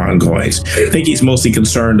particular ongoings. I think he's mostly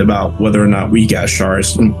concerned about whether or not we got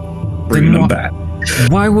shards and bringing them back.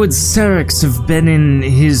 Why would Cyrex have been in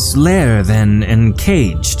his lair then and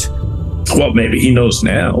caged? Well, maybe he knows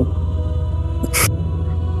now.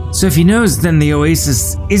 So if he knows, then the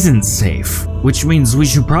Oasis isn't safe, which means we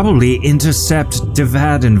should probably intercept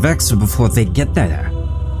Devad and Vexer before they get there.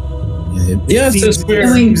 Yes,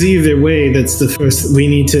 either way, that's the first. We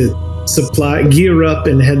need to gear up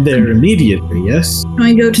and head there immediately. Yes. Can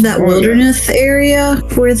I go to that wilderness area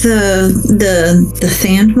where the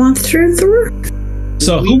sand monsters were?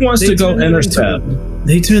 So who wants to go intercept?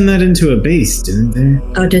 They turned that into a base, didn't they?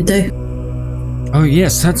 Oh, did they? Oh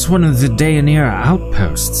yes, that's one of the Deianira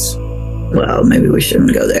outposts. Well, maybe we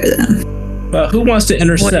shouldn't go there then. But who wants to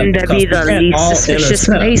intercept? Wouldn't that be the least suspicious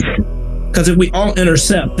place? Because if we all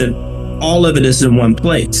intercept, then all of it is in one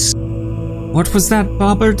place. What was that,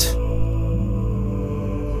 Bobbert?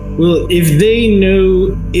 Well, if they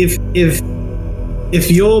know, if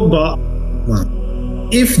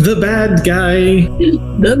the bad guy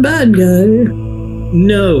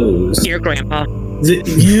knows, Your grandpa.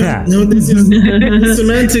 No, this is the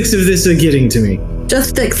semantics of this are getting to me.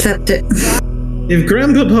 Just accept it. If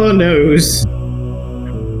Grandpapa knows,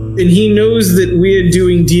 and he knows that we're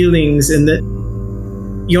doing dealings and that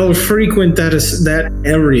y'all frequent that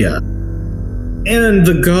area, and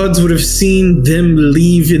the gods would have seen them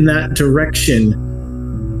leave in that direction,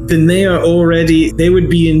 then they would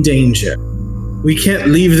be in danger. We can't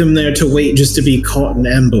leave them there to wait just to be caught and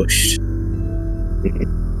ambushed.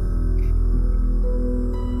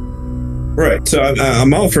 Right, so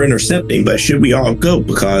I'm all for intercepting, but should we all go?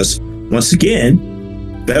 Because, once again,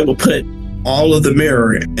 that will put all of the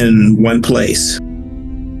mirror in one place.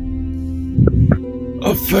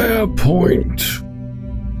 A fair point.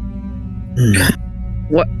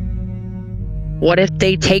 What if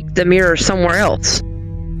they take the mirror somewhere else?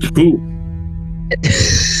 Who?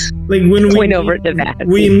 Like when Point over to that.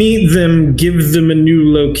 we meet them, give them a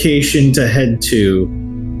new location to head to,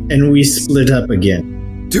 and we split up again.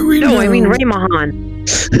 Do we know? No, I mean Raymahan.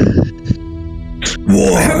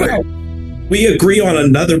 What? We agree on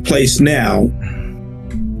another place now.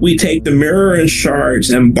 We take the mirror and shards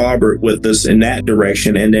and Bobbert with us in that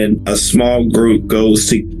direction, and then a small group goes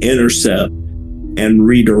to intercept and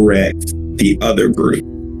redirect the other group.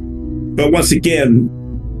 But once again,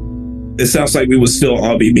 it sounds like we would still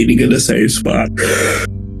all be meeting in the same spot.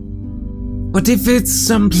 But if it's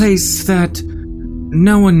someplace that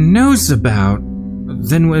no one knows about,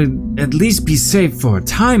 then we'll at least be safe for a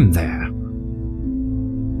time there.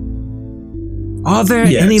 Are there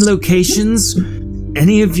any locations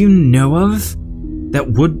any of you know of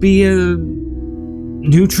that would be a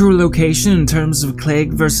neutral location in terms of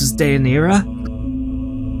Clegg versus Deianira?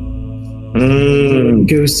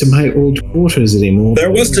 Goes to my old quarters anymore. There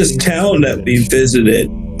was this town that we visited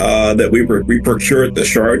that we procured the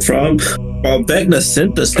shard from. While Vecna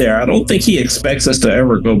sent us there, I don't think he expects us to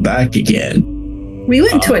ever go back again. We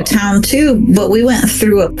went to a town too, but we went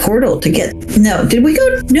through a portal to get... No, did we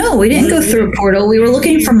go? No, we didn't go through a portal. We were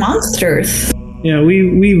looking for monsters. Yeah,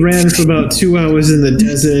 we ran for about 2 hours in the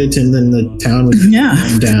desert, and then the town was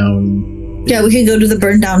down. Yeah, we could go to the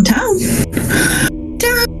burned down town.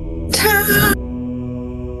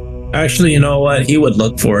 Actually, you know what? He would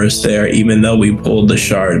look for us there, even though we pulled the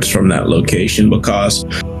shards from that location, because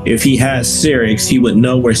if he has Syrinx, he would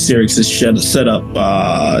know where Syrinx has set up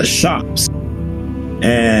shops.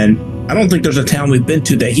 And I don't think there's a town we've been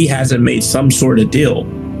to that he hasn't made some sort of deal.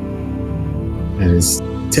 That is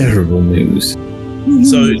terrible news.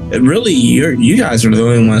 So really, you guys are the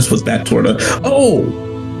only ones with that sort of... Oh,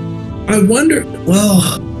 I wonder... Well,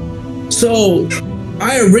 so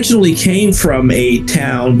I originally came from a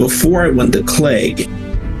town before I went to Clegg.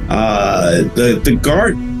 The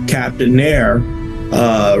guard captain there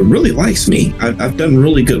really likes me. I've done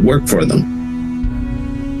really good work for them.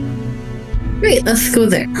 Great, let's go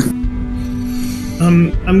there.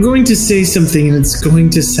 I'm going to say something, and it's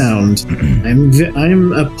going to sound...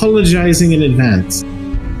 I'm apologizing in advance.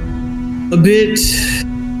 a bit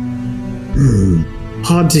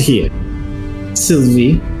hard to hear.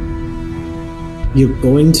 Sylvie, you're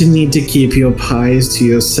going to need to keep your pies to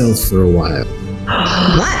yourself for a while.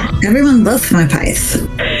 What? Everyone loves my pies.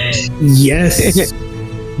 Yes,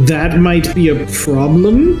 that might be a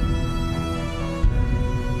problem.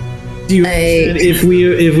 Do you if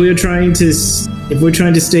we're trying to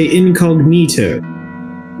stay incognito,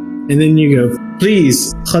 and then you go,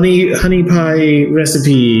 please, honey pie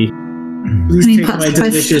recipe. Please honey take my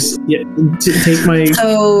delicious. Take my.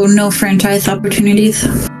 So no franchise opportunities.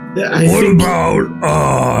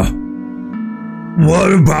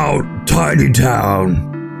 What about Tiny Town?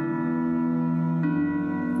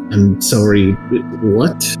 I'm sorry.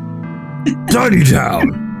 What? Tiny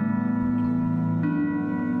Town.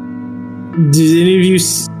 Did any of you?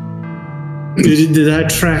 Did that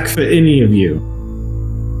track for any of you?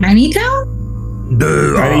 Tiny Town?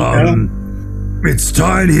 It's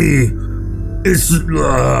tiny. It's a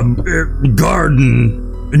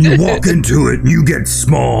garden, and you walk into it, and you get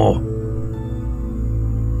small.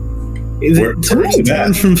 Is it Tiny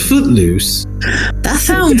Town from Footloose? That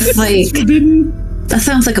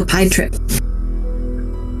sounds like a pie trip.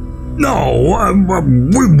 No,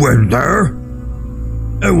 we went there.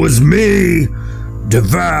 It was me,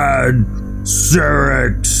 Devad,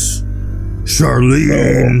 Sarex,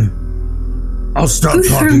 Charlene. I'll stop Who's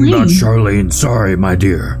talking Charlene? about Charlene. Sorry, my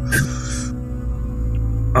dear.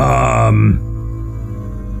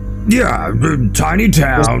 Yeah, Tiny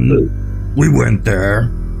Town. We went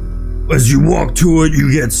there. As you walk to it,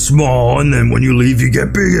 you get small, and then when you leave, you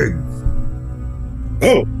get big.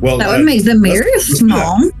 Oh, well. That would make the mirrors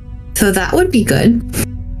small, so that would be good.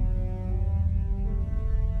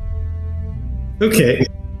 Okay,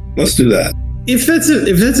 Let's do that. if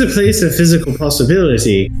that's a place of physical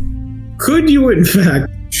possibility, could you in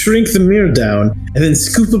fact shrink the mirror down and then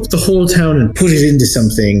scoop up the whole town and put it into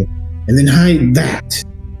something and then hide that?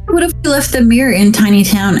 What if we left the mirror in Tiny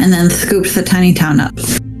Town and then scooped the Tiny Town up?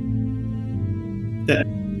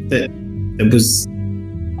 That was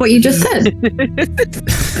What you just said.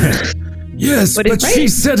 Yes, But but it's she right.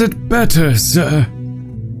 said it better, sir.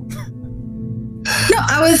 No,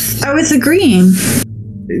 I was agreeing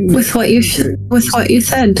with what you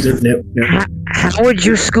said. no. How would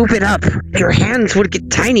you scoop it up? Your hands would get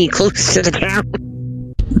tiny close to the town.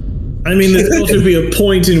 I mean, there's also be a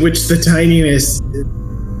point in which the tininess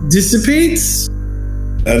dissipates.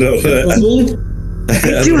 I don't know.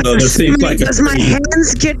 This seems like Does my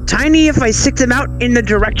hands get tiny if I stick them out in the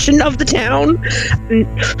direction of the town? And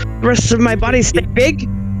the rest of my body stay big?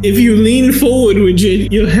 If you lean forward,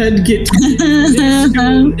 your head get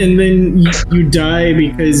and then you die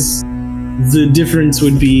because the difference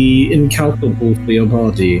would be incalculable for your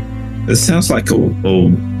body. It sounds like a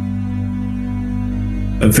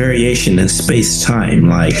variation in space-time.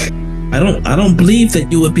 Like, I don't believe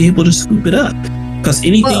that you would be able to scoop it up, because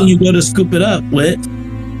anything you go to scoop it up with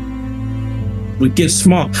would get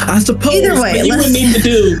small. I suppose Either way, what you would let's- need to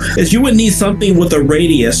do is you would need something with a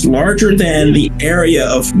radius larger than the area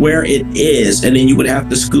of where it is, and then you would have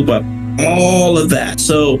to scoop up all of that.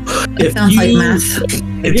 So if Sounds like math.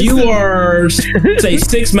 if you are, say,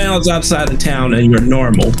 6 miles outside of town and you're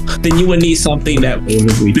normal, then you would need something that would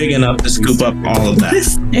be big enough to scoop up all of that.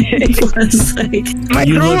 It was like,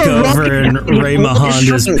 You look over and Ray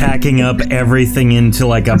Mahand is packing up everything into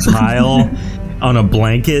like a pile on a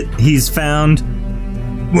blanket he's found.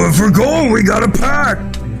 Well, if we're going, we gotta pack.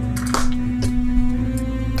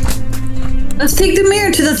 let's take the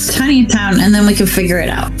mirror to this Tiny Town and then we can figure it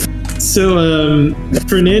out. So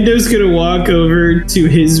Fernando's gonna walk over to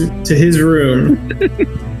his room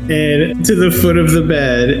and to the foot of the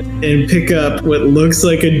bed and pick up what looks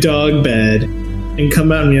like a dog bed and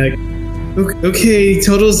come out and be like, okay,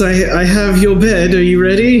 Toddles, I have your bed. Are you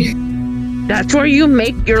ready? That's where you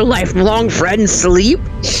make your lifelong friends sleep?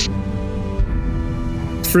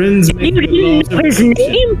 Friends make You didn't lots of know his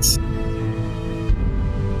name? decisions.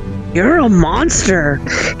 You're a monster.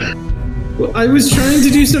 Well, I was trying to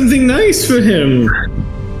do something nice for him.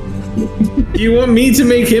 Do you want me to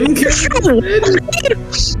make him carry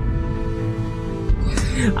the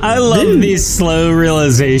bed? I love these slow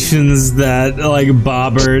realizations that like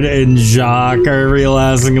Bobbert and Jacques are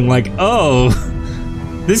realizing. I'm like, oh,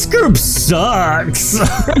 this group sucks.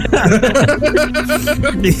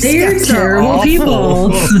 These They're guys are terrible awful.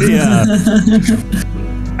 people. Yeah.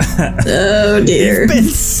 Oh dear. You've been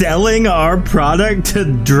selling our product to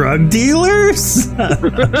drug dealers?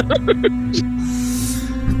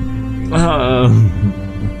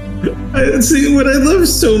 See, what I love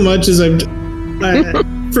so much is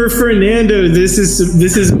For Fernando, this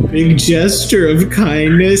is a big gesture of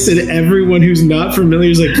kindness, and everyone who's not familiar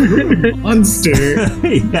is like, you're a monster.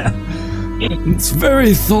 Yeah. It's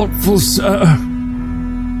very thoughtful, sir.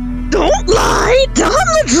 Don't lie! Tell him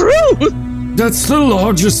the truth! That's the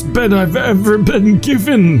largest bed I've ever been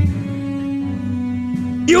given.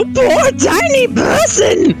 You poor tiny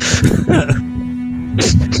person!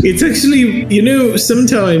 It's actually,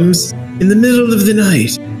 sometimes in the middle of the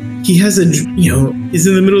night, he has is in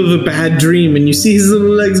the middle of a bad dream, and you see his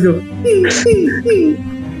little legs go.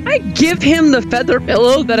 I give him the feather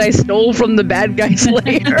pillow that I stole from the bad guy's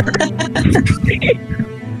lair.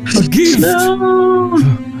 A gift. No.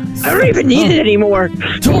 I don't even need it anymore.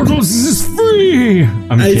 Turtles is free.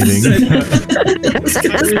 I'm kidding.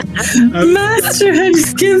 Master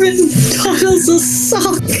has given Turtles a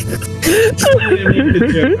sock.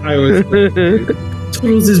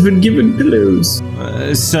 Turtles has been given pillows.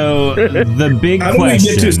 So the big How do question.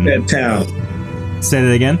 we get to said town? Say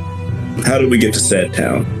that again. How do we get to said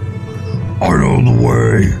town? I know the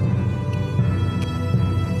way.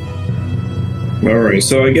 All right,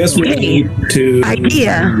 so I guess we need to.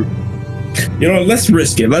 Idea. Let's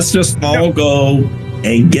risk it. Let's just all go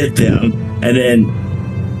and get them, and then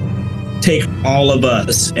take all of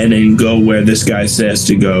us, and then go where this guy says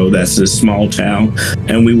to go. That's a small town,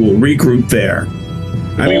 and we will regroup there.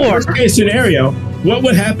 I mean, worst case scenario, what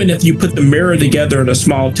would happen if you put the mirror together in a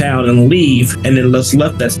small town and leave, and then left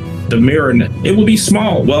the mirror? It will be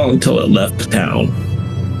small, until it left the town.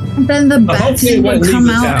 Then the bats would come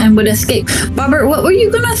out and would escape. Bobbert, what were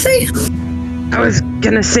you gonna say? I was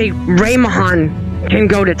gonna say Raymahan can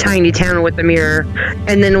go to Tiny Town with the mirror,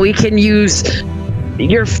 and then we can use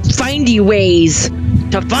your findy ways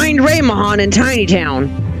to find Raymahan in Tiny Town.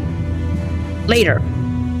 Later.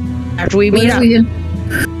 After we meet up.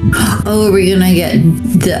 Are we gonna get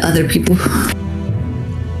the other people?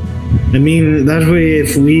 I mean, that way,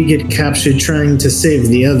 if we get captured trying to save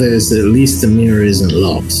the others, at least the mirror isn't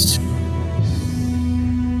lost.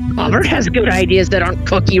 Robert has good ideas that aren't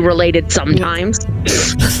cookie-related sometimes.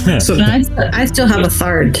 So, I still have a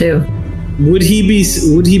third too. Would he be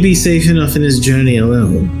safe enough in his journey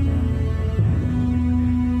alone?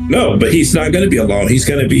 No, but he's not going to be alone. He's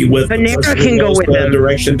going to be with. Panera can go with them.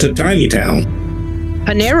 Direction to Tiny Town.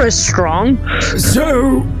 Panera's strong.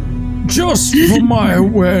 So, just for my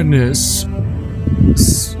awareness,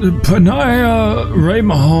 Panaya,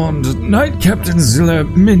 Raymahond, Knight Captain Zilla,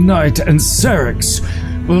 Midnight, and Serix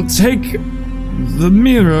will take the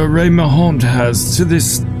mirror Raymahond has to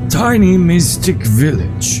this tiny mystic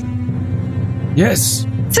village. Yes?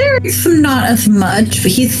 Serix not as much,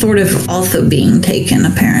 but he's sort of also being taken,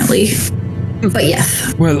 apparently. But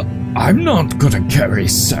yes. Well, I'm not gonna carry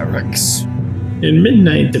Serix. And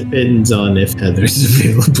Midnight depends on if Heather's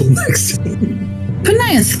available next time.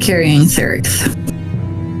 Panaya's carrying Serix.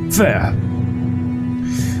 Fair.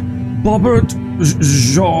 Bobbert,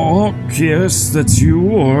 Jacques, yes, that's you,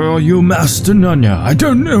 or are you Master Nunya? I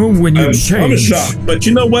don't know when you change. I'm shocked, but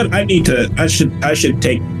you know what? I should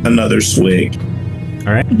take another swig.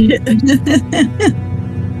 All right.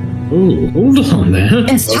 Oh, hold on there.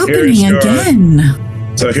 It's happening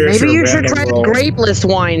again. So here's Maybe you should random try roll. grapeless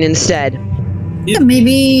wine instead. Yeah,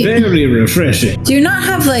 maybe. Very refreshing. Do you not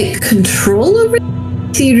have, control over it?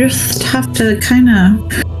 So you just have to kind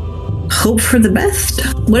of hope for the best?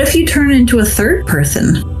 What if you turn into a third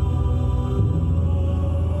person?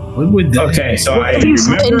 What would that Okay, so I if you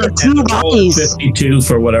split remember into two and roll bodies? 52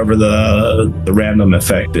 for whatever the random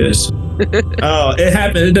effect is. Oh, it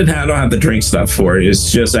happened. It doesn't. I don't have to drink stuff for it.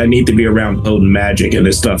 It's just I need to be around potent magic, and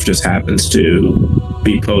this stuff just happens to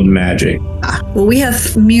be potent magic. Well, we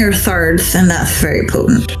have mere shards, and that's very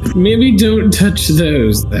potent. Maybe don't touch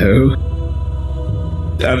those, though.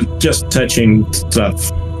 Just touching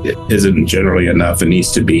stuff isn't generally enough. It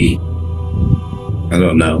needs to be, I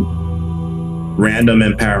don't know, random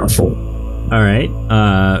and powerful. All right.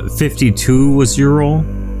 52 was your roll?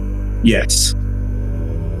 Yes.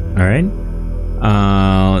 All right.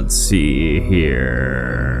 Let's see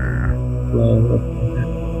here.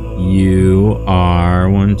 You are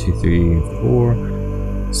 1, 2, 3, 4,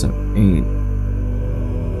 7,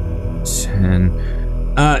 8,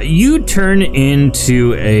 10. You turn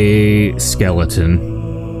into a skeleton.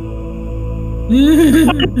 A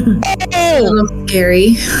little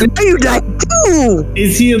scary. You died too!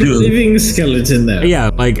 Is he a living skeleton, though? Yeah,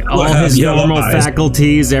 all his yellow normal eyes.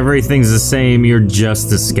 faculties, everything's the same. You're just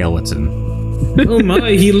a skeleton. Oh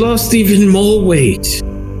my, he lost even more weight.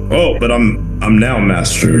 Oh, but I'm now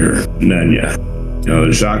Master Nunya.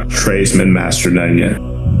 Jacques Tradesman Master Nunya.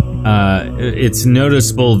 it's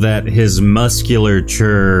noticeable that his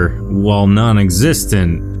musculature, while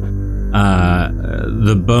non-existent,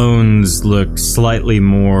 the bones look slightly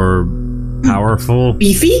more powerful.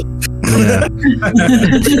 Beefy? Yeah.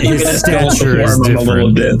 His stature is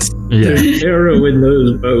different. Yeah. There's arrow in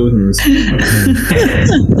those bones.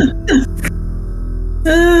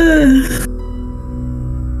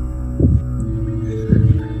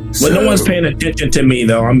 When no one's paying attention to me,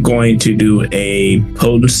 though, I'm going to do a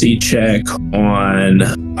potency check on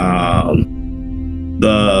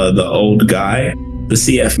the old guy to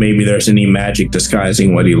see if maybe there's any magic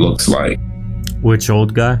disguising what he looks like. Which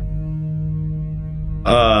old guy?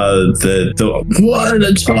 The one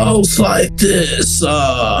that talks like this.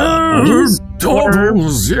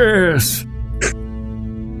 Toddles, yes.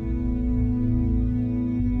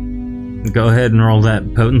 Go ahead and roll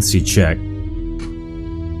that potency check.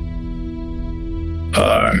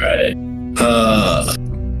 All right.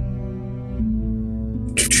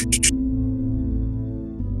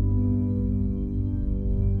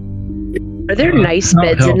 Are there nice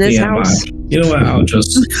beds in this house? You know what? I'll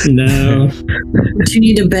just No. Do you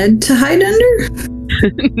need a bed to hide under?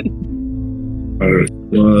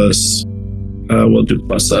 plus. We'll do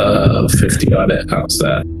plus 50 on it. How's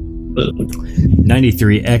that?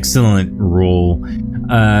 93, excellent roll.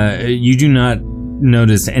 You do not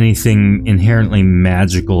notice anything inherently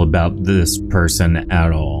magical about this person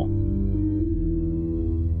at all.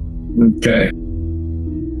 Okay.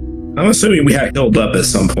 I'm assuming we had healed up at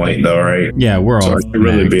some point, though, right? Yeah, we're all. So I should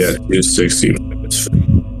really be at 260.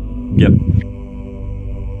 Yep.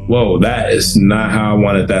 Whoa, that is not how I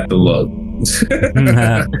wanted that to look.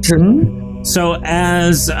 So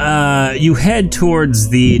as you head towards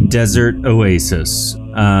the desert oasis,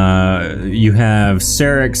 you have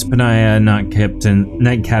Sarex, Panaya,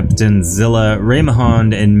 Night Captain, Zilla,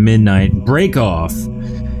 Raymahond, and Midnight break off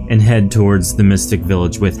and head towards the Mystic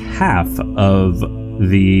Village with half of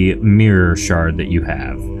the mirror shard that you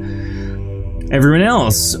have. Everyone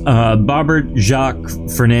else, Bobbert, Jacques,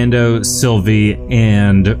 Fernando, Sylvie,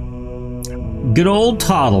 and good old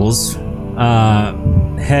Toddles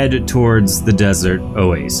head towards the desert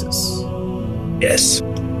oasis. Yes.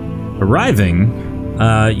 Arriving,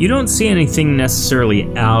 you don't see anything necessarily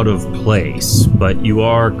out of place, but you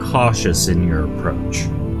are cautious in your approach.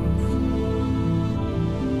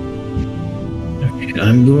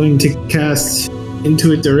 I'm going to cast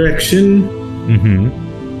into a direction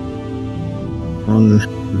on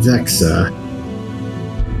Vexa.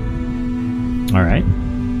 All right.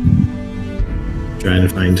 Trying to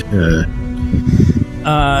find her.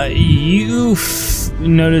 You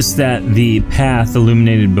notice that the path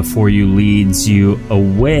illuminated before you leads you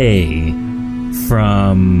away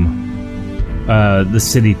from the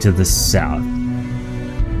city to the south.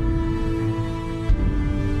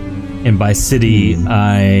 And by city,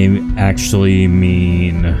 I actually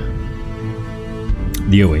mean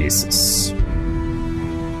the oasis.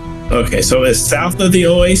 Okay, so it's south of the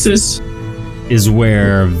oasis? Is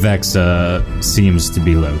where Vexa seems to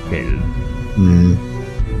be located.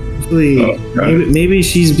 Maybe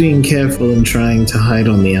she's being careful and trying to hide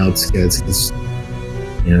on the outskirts because,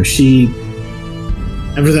 she,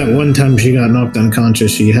 after that one time she got knocked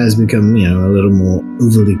unconscious, she has become, a little more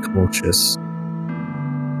overly cautious.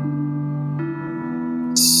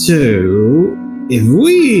 So, if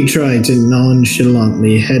we try to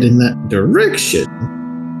nonchalantly head in that direction,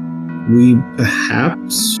 we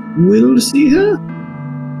perhaps will see her.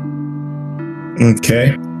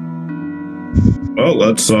 Okay. Well,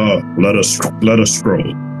 let us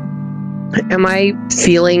stroll. Am I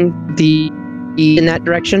feeling in that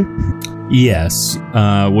direction? Yes.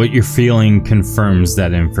 What you're feeling confirms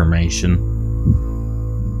that information.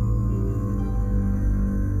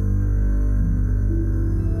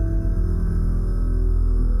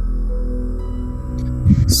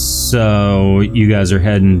 So you guys are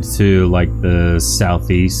heading to like the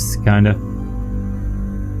southeast, kind of?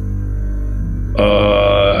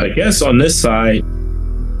 I guess on this side,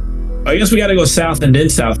 I guess we got to go south and then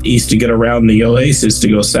southeast to get around the oasis to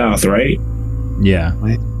go south, right? Yeah.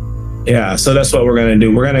 Yeah, so that's what we're going to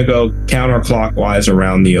do. We're going to go counterclockwise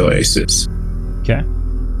around the oasis. Okay.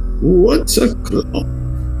 What's around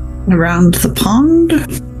the pond?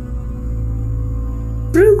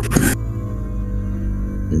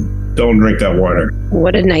 Don't drink that water.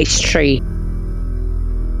 What a nice tree.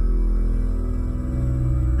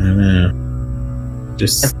 I don't know.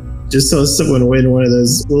 Just saw someone win one of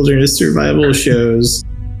those wilderness survival shows.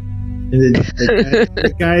 And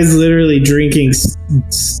the guy's literally drinking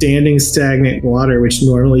standing stagnant water, which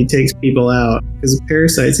normally takes people out because of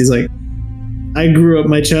parasites. He's like, I grew up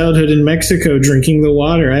my childhood in Mexico drinking the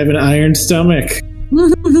water. I have an iron stomach.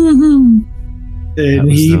 That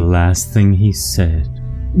was the last thing he said.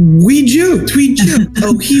 We joked.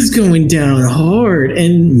 Oh, he's going down hard.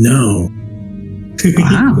 And no. He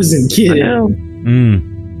wasn't kidding.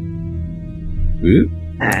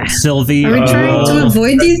 Sylvie, are we trying to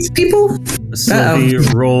avoid these people? Sylvie,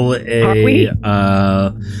 roll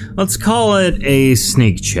a let's call it a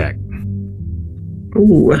sneak check.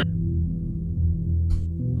 Ooh.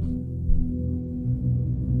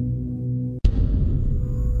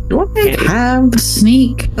 Do I have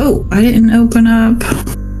sneak? Oh, I didn't open up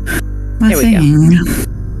my thing.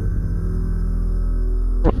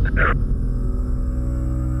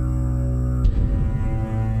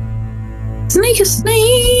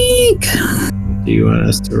 Sneak! Do you want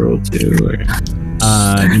us to roll too? Or?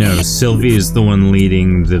 No, Sylvie is the one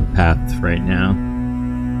leading the path right now.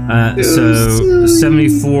 So,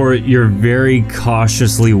 74, you're very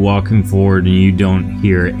cautiously walking forward and you don't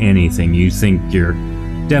hear anything. You think you're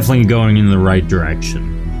definitely going in the right direction.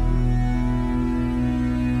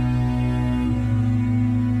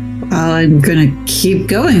 Well, I'm gonna keep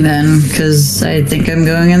going then, because I think I'm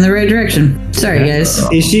going in the right direction. Sorry, guys.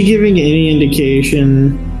 Is she giving any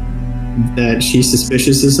indication that she's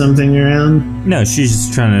suspicious of something around? No, she's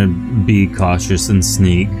just trying to be cautious and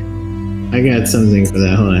sneak. I got something for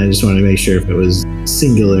that. Hold on, I just want to make sure if it was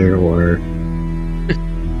singular or...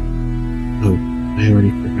 Oh, I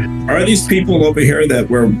already forgot. Are these people over here that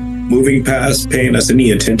we're moving past paying us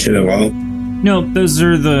any attention at all? No, those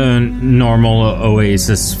are the normal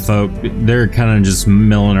Oasis folk. They're kind of just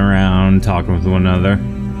milling around, talking with one another.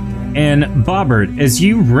 And Bobbert, as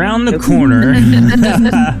you round the corner,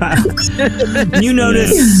 you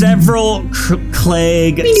notice several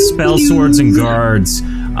Clegg spell swords and guards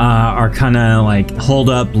are kind of like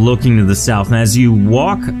holed up looking to the south. And as you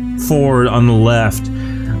walk forward on the left,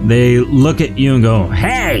 they look at you and go,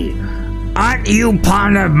 "Hey, aren't you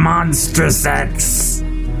part of Monstrous X?"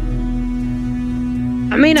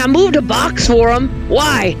 I mean, I moved a box for him.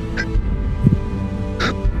 Why?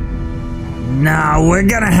 No, we're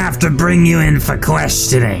gonna have to bring you in for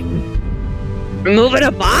questioning. Moving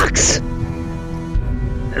a box?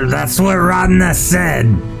 That's what Rodna said,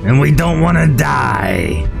 and we don't want to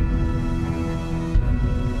die.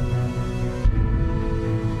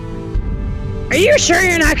 Are you sure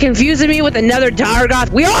you're not confusing me with another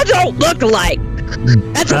Dargoth? We all don't look alike.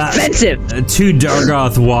 That's offensive. Two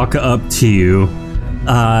Dargoth walk up to you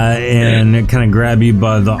and kind of grab you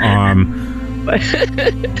by the arm.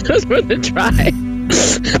 It was worth a try.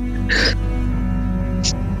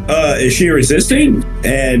 Is she resisting?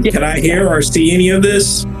 And can I hear or see any of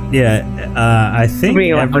this? Yeah, I think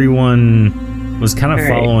everyone was kind of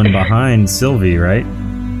following behind Sylvie, right?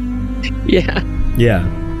 Yeah. Yeah.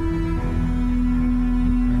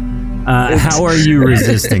 How are you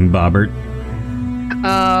resisting, Bobbert?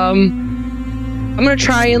 I'm gonna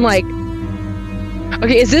try and like...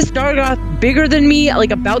 Okay, is this Dargoth bigger than me?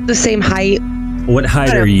 Like about the same height? What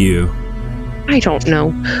height are you? I don't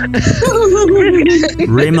know.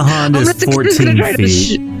 Raymahond is 14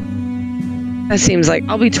 feet. That seems like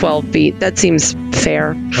I'll be 12 feet. That seems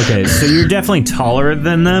fair. Okay, so you're definitely taller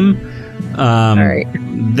than them. All right.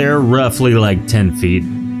 They're roughly like 10 feet.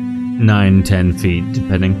 9, 10 feet,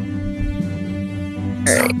 depending.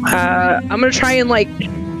 All right. I'm going to try and like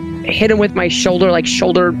hit him with my shoulder, like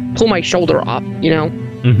pull my shoulder off, you know?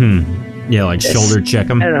 Mm-hmm. Yeah, like shoulder check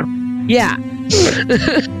him. I don't know. Yeah. I'm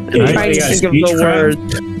trying to think of the words.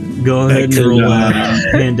 Go ahead and roll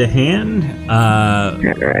hand to hand.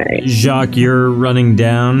 Right. Jacques, you're running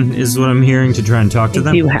down, is what I'm hearing, to try and talk to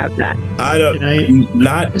them. You have that. I'm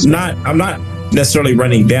not necessarily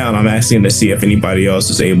running down. I'm asking to see if anybody else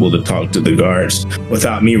is able to talk to the guards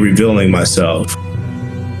without me revealing myself.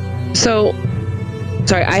 So,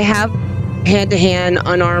 sorry, I have hand-to-hand,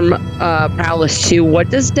 unarmed prowess 2. What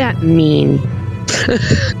does that mean?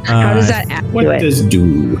 How does that add to it? What does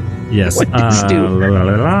do? Yes. What does do?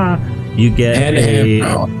 You get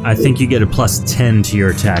I think you get a plus 10 to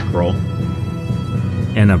your attack roll.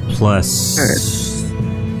 And a plus...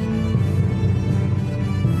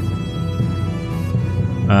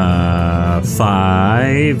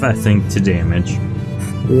 5, I think, to damage.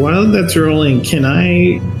 While that's rolling, can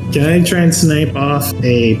I try and snipe off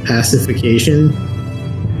a pacification?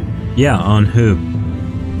 Yeah, on who?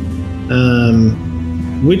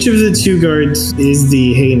 Which of the two guards is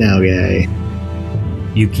the hey now guy?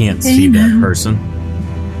 You can't see that person.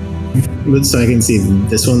 So I can see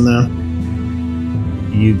this one though.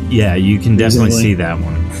 You can definitely see that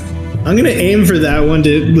one. I'm gonna aim for that one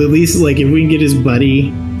to at least, like, if we can get his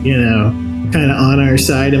buddy, you know, kind of on our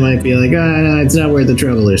side, it might be like, no, it's not worth the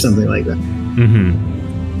trouble or something like that. Mm-hmm.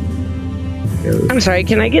 I'm sorry,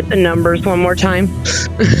 can I get the numbers one more time?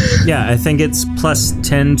 Yeah, I think it's plus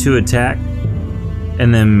 10 to attack,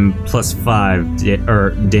 and then plus 5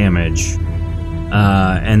 damage.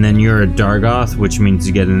 And then you're a Dargoth, which means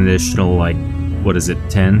you get an additional,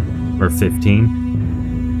 10 or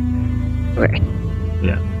 15? Okay.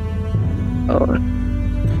 Yeah. Oh.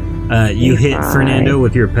 You hit Fernando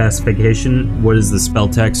with your pacification. What is the spell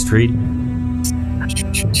text read?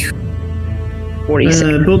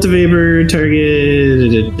 46. Bolt of Vapor,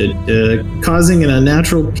 target, causing an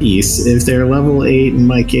unnatural peace. If they're level 8, in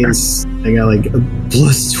my case, I got a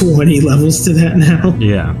plus 20 levels to that now.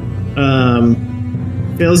 Yeah.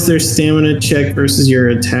 Fails their stamina check versus your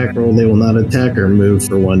attack roll, they will not attack or move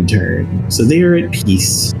for 1 turn. So they are at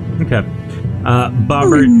peace. Okay.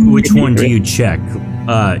 Bobbert, which one do you check?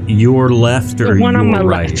 Your left or the one your on my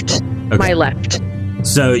right? left. Okay. My left.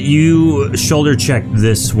 So you shoulder check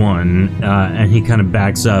this one, and he kind of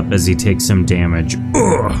backs up as he takes some damage.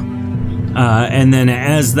 And then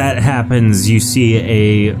as that happens, you see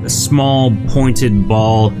a small pointed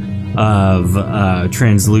ball of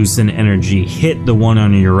translucent energy hit the one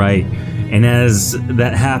on your right. And as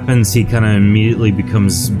that happens, he kind of immediately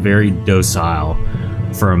becomes very docile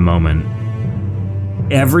for a moment.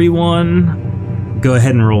 Everyone, go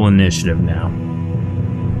ahead and roll initiative now.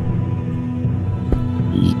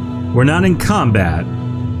 We're not in combat,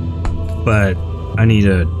 but I need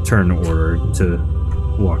a turn order to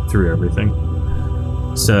walk through everything.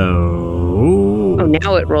 So... Oh,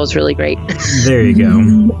 now it rolls really great. There you go.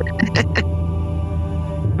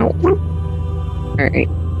 Oh. All right.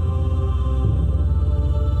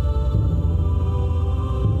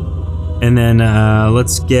 And then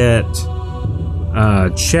let's get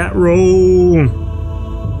chat roll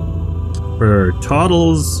for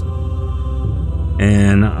Toddles.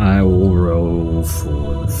 And I will roll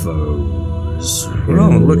for the foes.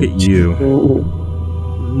 Oh, look at you.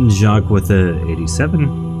 Jacques with a 87.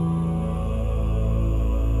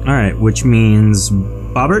 Alright, which means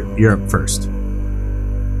Bobbert, you're up first.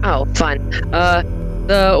 Oh, fun.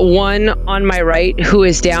 The one on my right who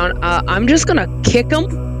is down, I'm just gonna kick him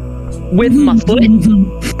with my foot.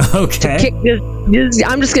 Okay.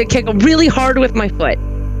 I'm just gonna kick him really hard with my foot.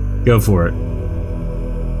 Go for it.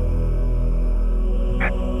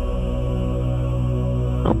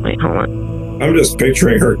 Oh, wait, hold on. I'm just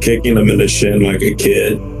picturing her kicking him in the shin like a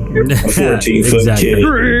kid. A 14-foot kid.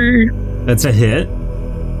 That's a hit.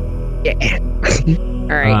 Yeah. All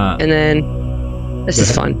right, and then this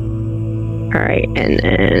is fun. All right, and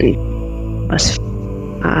then plus 5.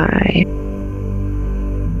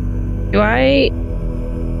 Do I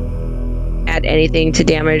add anything to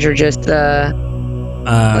damage or just the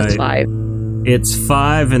plus 5? It's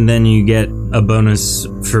 5, and then you get a bonus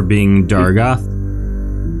for being Dargoth.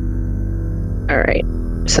 All right,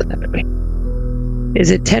 so that would be. Is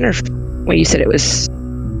it 10 or? Wait, you said it was.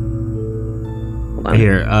 Hold on.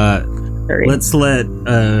 Here, let's let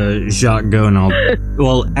Jacques go, and I'll.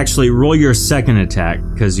 Well, actually, roll your second attack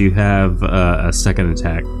because you have a second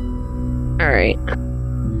attack. All right.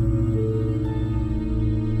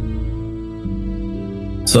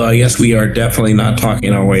 So I guess we are definitely not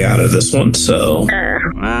talking our way out of this one. So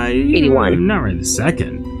 81. Not right the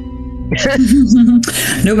second.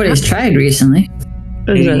 Nobody's tried recently.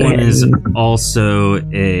 81 is also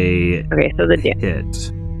a okay. So the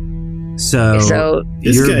hit. So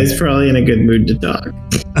this guy's probably in a good mood to talk.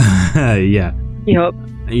 Yeah. Yep.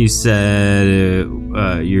 You said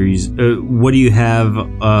you're using. What do you have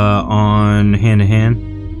on hand to hand?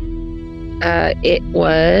 It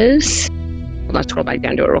was. Let's scroll back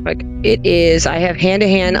down to it real quick. It is. I have hand to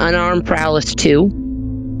hand unarmed prowess 2.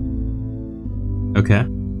 Okay.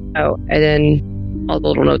 Oh, and then all the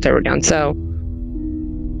little notes I wrote down. So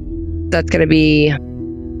that's going to be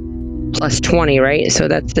plus 20, right? So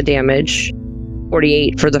that's the damage.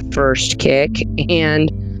 48 for the first kick.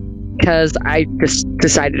 And because I just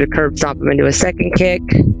decided to curb stomp him into a second kick.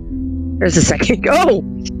 There's a second. Oh!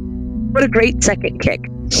 What a great second kick.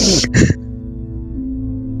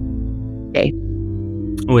 Okay.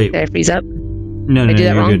 Wait. Did I freeze up? No, Did I do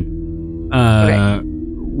that you're wrong? good. Okay.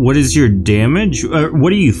 What is your damage?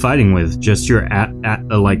 What are you fighting with? Just your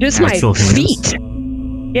just actual my hands? feet.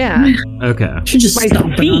 Yeah. Okay. Should just My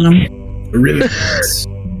stomp it feet. on them. Really?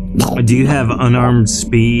 Do you have unarmed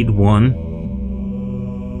speed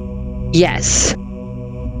 1? Yes.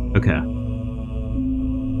 Okay.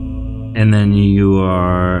 And then you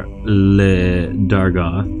are Le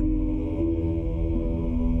Dargoth.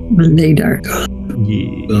 They dark.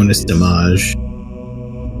 Yeah. Bonus damage.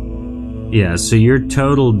 Yeah, so your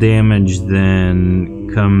total damage then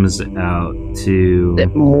comes out to...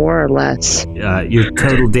 More or less. Your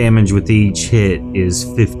total damage with each hit is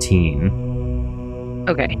 15.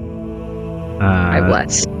 Okay. I have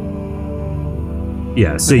less.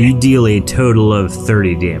 Yeah, so you deal a total of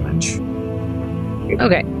 30 damage.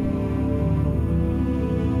 Okay.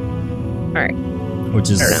 Alright. Which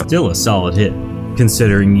is still a solid hit,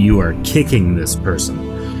 considering you are kicking this person.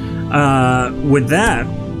 With that,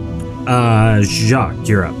 Jacques,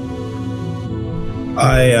 you're up.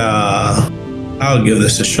 I'll give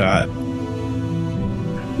this a shot.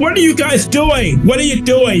 What are you guys doing? What are you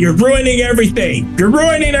doing? You're ruining everything. You're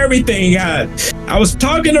ruining everything. I was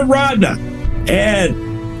talking to Rodna, and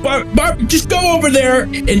Barb, just go over there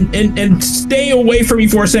and stay away from me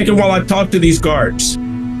for a second while I talk to these guards.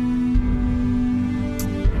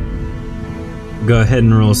 Go ahead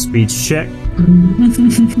and roll a speech check.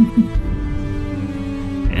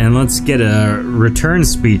 And let's get a return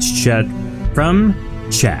speech check from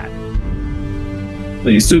chat.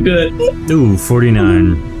 Please do good. Ooh,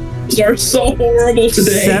 49. These are so horrible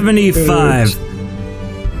today. 75.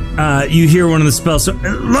 You hear one of the spells.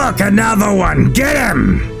 Look, another one. Get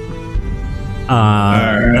him.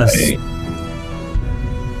 Alright.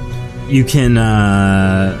 You can.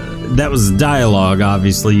 That was dialogue.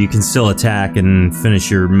 Obviously, you can still attack and finish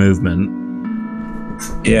your movement.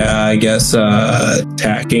 Yeah, I guess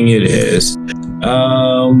attacking it is.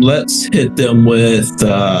 Let's hit them with.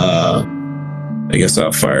 I guess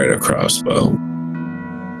I'll fire a crossbow.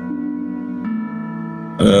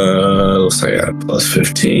 Looks like I got a plus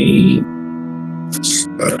 15. This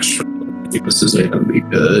isn't gonna be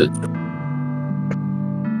good.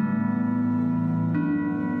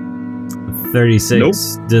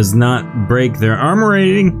 36 does not break their armor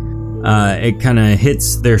rating. It kind of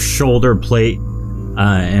hits their shoulder plate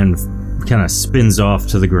and kind of spins off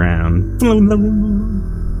to the ground.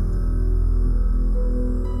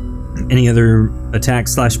 Any other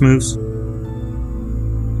attack/moves?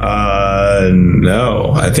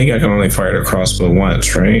 No. I think I can only fire a crossbow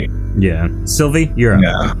once, right? Yeah. Sylvie, you're up.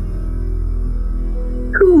 Yeah.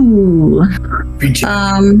 Ooh.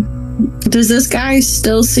 Does this guy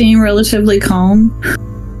still seem relatively calm?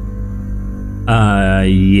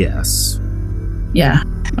 Yes. Yeah.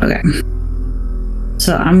 Okay.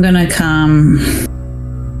 So I'm gonna come.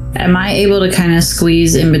 Am I able to kind of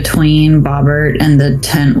squeeze in between Bobbert and the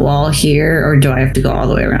tent wall here, or do I have to go all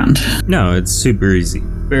the way around? No, it's super easy.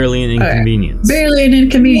 Barely an inconvenience. Okay. Barely an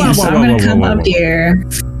inconvenience. So I'm gonna come up here.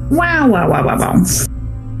 Wow.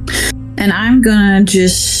 And I'm gonna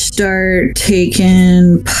just start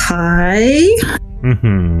taking pie.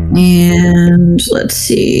 Mm-hmm. And let's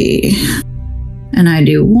see. And I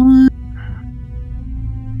do 1,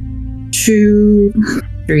 2,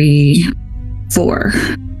 3, 4.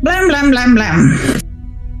 Blam, blam, blam, blam.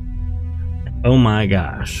 Oh my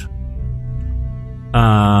gosh.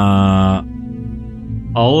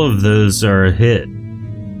 All of those are a hit.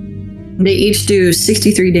 They each do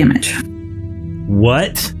 63 damage.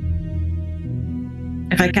 What?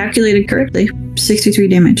 If I calculated correctly, 63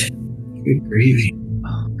 damage. Good gravy.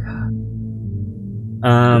 Oh god.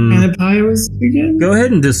 What kind of pie was it again? Go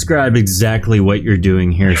ahead and describe exactly what you're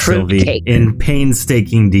doing here, Sylvie, cake. in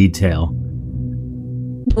painstaking detail.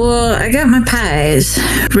 Well, I got my pies,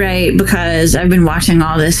 right, because I've been watching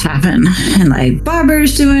all this happen. And, like,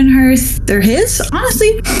 Bobbert's doing his.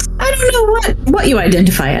 Honestly, I don't know what you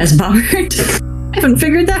identify as, Bobbert. I haven't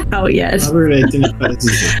figured that out yet. Bobbert identifies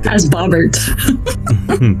as Bobbert.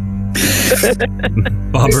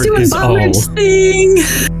 Bobbert doing is Bobbert's all. thing.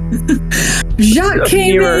 Jacques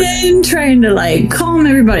came in trying to, like, calm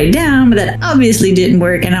everybody down, but that obviously didn't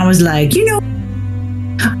work. And I was like,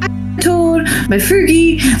 I told my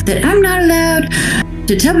Fergie that I'm not allowed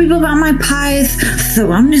to tell people about my pies,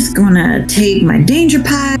 so I'm just gonna take my danger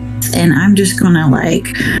pies and I'm just gonna like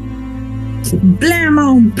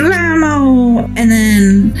blammo, and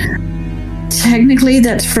then technically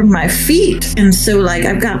that's from my feet, and so like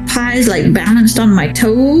I've got pies like balanced on my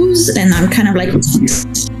toes and I'm kind of like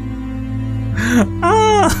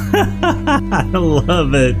Oh, I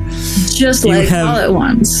love it. Just like all at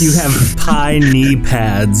once. You have pie knee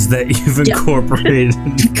pads that you've incorporated.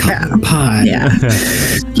 pie. Yeah.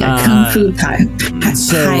 Kung Fu pie.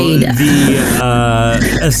 So the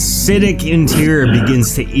acidic interior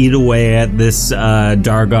begins to eat away at this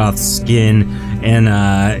Dargoth's skin, and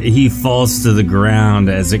he falls to the ground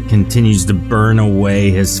as it continues to burn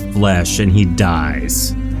away his flesh, and he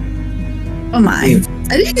dies. Oh my.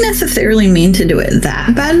 I didn't necessarily mean to do it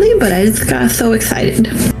that badly, but I just got so excited.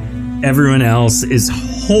 Everyone else is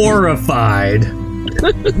horrified.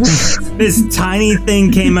 This tiny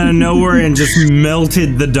thing came out of nowhere and just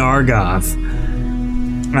melted the Dargoth.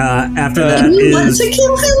 After that you is... want to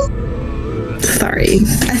kill him? Sorry,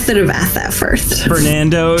 I should have asked that first.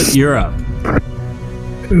 Fernando, you're up.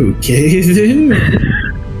 Okay, then.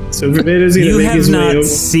 So Fernando's gonna make his way over. You have not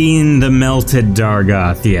seen the melted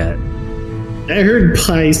Dargoth yet. I heard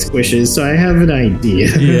pie squishes, so I have an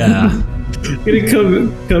idea. Yeah. I'm gonna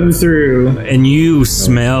come through. And you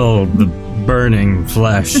smell the burning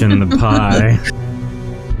flesh in the pie.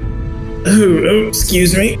 Oh,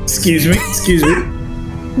 excuse me.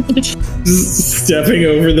 Stepping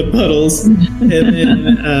over the puddles, and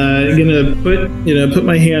then gonna put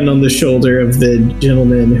my hand on the shoulder of the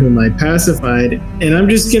gentleman whom I pacified, and I'm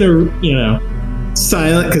just gonna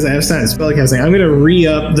silent, because I have silent spellcasting. I'm gonna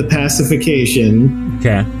re-up the pacification.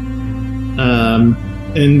 Okay.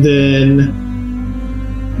 And then,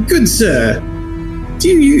 good sir,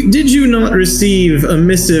 did you not receive a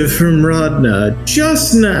missive from Rodna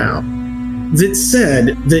just now that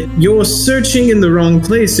said that you're searching in the wrong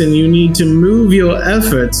place and you need to move your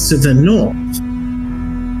efforts to the north?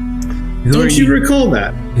 Don't you recall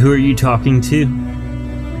that? Who are you talking to?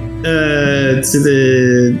 To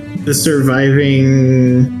the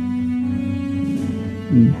surviving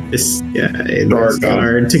this guy, this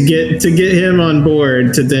guard, to get him on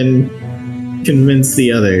board to then convince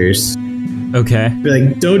the others. Okay. Be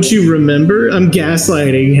like, don't you remember? I'm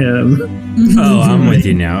gaslighting him. Oh, I'm with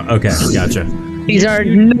you now. Okay, gotcha. These are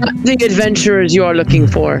not the adventurers you are looking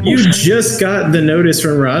for. You just got the notice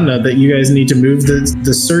from Rodna that you guys need to move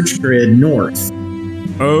the search grid north.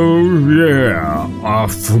 Oh yeah, I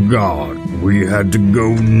forgot. We had to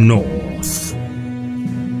go north.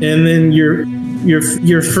 And then your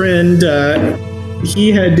friend,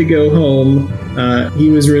 he had to go home. He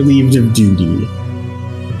was relieved of duty.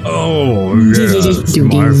 Oh yes,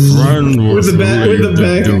 my friend was relieved of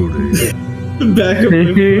duty. The back of my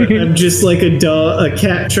foot, I'm just like a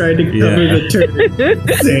cat tried to cover the turd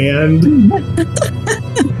sand.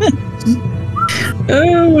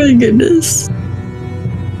 Oh my goodness.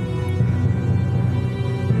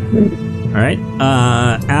 All right.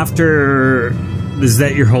 After, is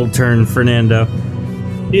that your whole turn, Fernando?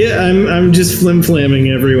 Yeah, I'm just flim-flamming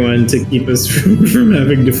everyone to keep us from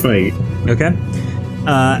having to fight. Okay.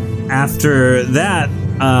 After that,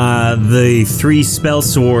 the 3 spell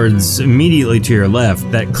swords immediately to your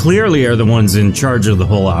left that clearly are the ones in charge of the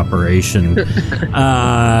whole operation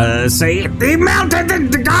say, "They melted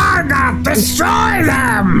the Gargoth! Destroy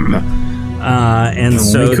them!" And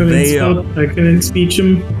so they... I couldn't speech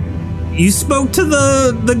them. You spoke to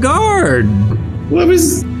the guard. Well, I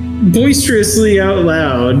was boisterously out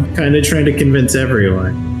loud, kind of trying to convince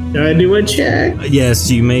everyone. Can I do a check?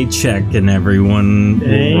 Yes, you may check, and everyone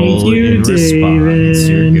will roll in response.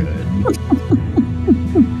 You're good.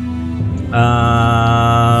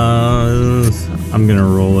 I'm gonna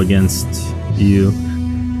roll against you.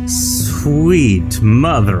 Sweet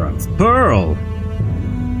mother of pearl.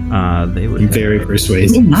 They would very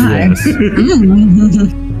persuasive. Yes.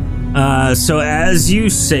 So as you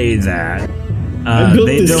say that,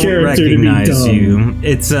 they don't recognize you.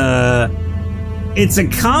 It's a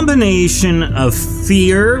combination of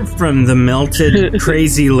fear from the melted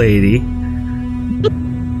crazy lady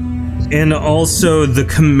and also the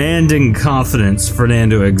commanding confidence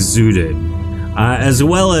Fernando exuded, as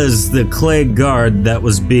well as the clay guard that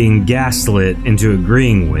was being gaslit into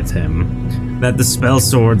agreeing with him. That the spell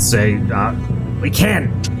swords say, we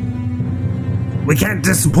can't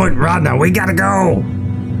disappoint Rodna, we gotta go!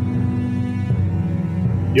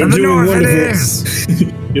 You're doing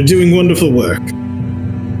wonderful. You're doing wonderful work.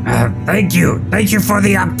 Thank you for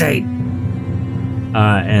the update.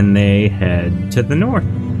 And they head to the north.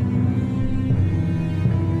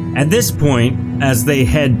 At this point, as they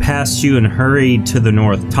head past you and hurry to the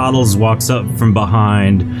north, Toddles walks up from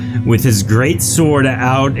behind with his great sword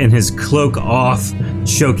out and his cloak off,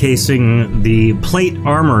 showcasing the plate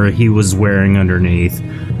armor he was wearing underneath.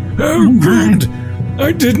 Oh, good.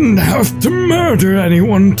 I didn't have to murder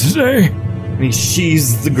anyone today. And he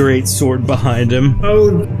sheathes the great sword behind him.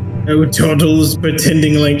 Oh, Toddles,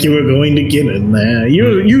 pretending like you were going to get in there.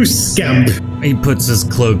 You scamp. He puts his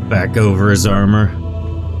cloak back over his armor.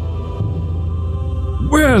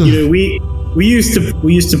 Well, we used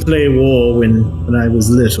to play war when I was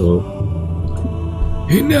little.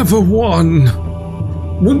 He never won.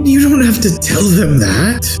 Well, you don't have to tell them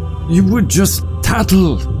that. You would just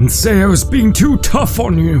tattle and say I was being too tough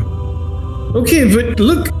on you. Okay, but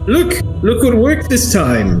look what worked this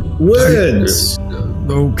time. Words.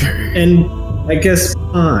 Okay. And I guess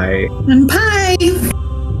pie. And pie.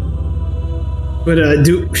 But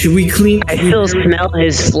should we clean? I still smell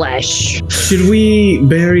his flesh. Should we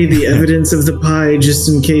bury the evidence of the pie just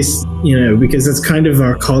in case, because that's kind of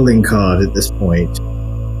our calling card at this point?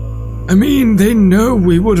 I mean, they know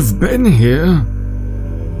we would have been here.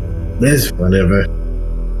 That's whatever.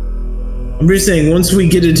 I'm just saying, once we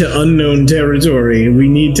get into unknown territory, we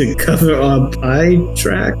need to cover our pie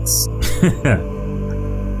tracks.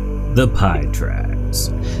 The pie tracks.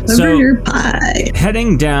 Cover your pie.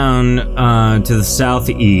 Heading down to the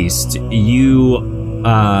southeast, you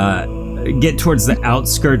get towards the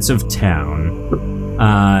outskirts of town,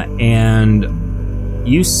 and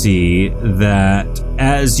you see that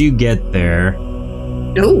as you get there,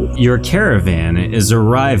 your caravan is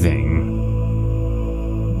arriving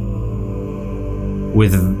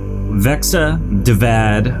with Vexa,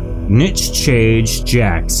 Devad, Nitch, Chage,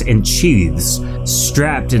 Jax, and Cheese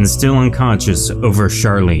strapped and still unconscious over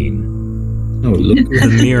Charlene. Oh, look. The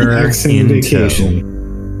mirror in vacation.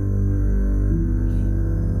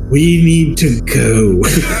 We need to go.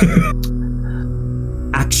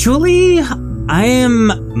 Actually, I am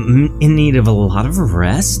in need of a lot of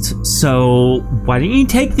rest, so why don't you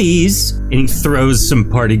take these? And he throws some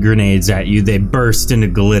party grenades at you. They burst into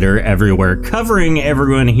glitter everywhere, covering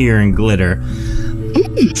everyone here in glitter.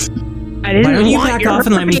 I didn't Why don't you want back your off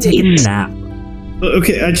and let me take a nap?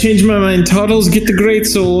 Okay, I changed my mind. Toddles, get the great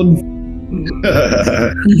sword.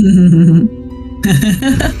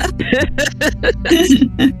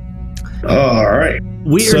 All right.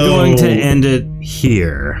 We are going to end it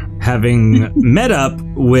here, having met up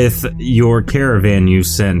with your caravan you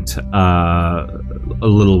sent a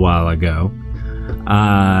little while ago.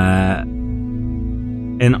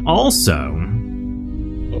 And also,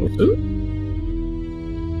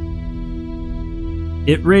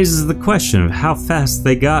 it raises the question of how fast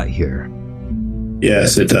they got here.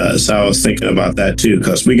 Yes, it does. I was thinking about that too,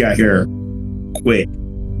 because we got here quick.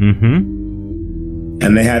 Mm-hmm.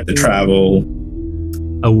 And they had to travel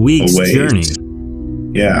a week's journey.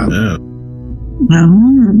 Yeah.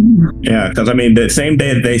 Yeah, because I mean, the same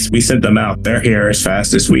day that we sent them out, they're here as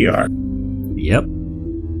fast as we are. Yep.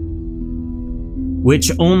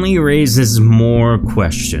 Which only raises more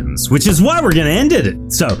questions, which is why we're going to end it.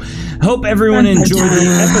 So, hope everyone enjoyed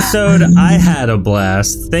the episode. I had a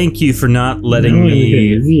blast. Thank you for not letting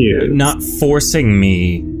not forcing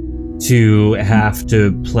me to have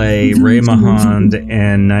to play Ray Mahond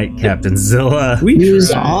and Night Captain Zilla. We use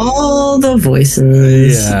all the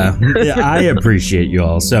voices. Yeah, I appreciate you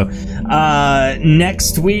all. So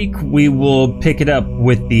next week we will pick it up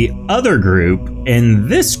with the other group, and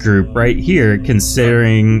this group right here,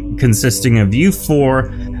 consisting of you four,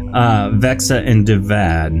 Vexa and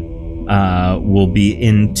Devad, will be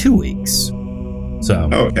in 2 weeks. So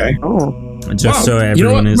okay. Just so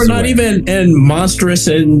everyone is we're not aware. even in Monstrous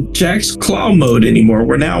and Jack's Claw mode anymore.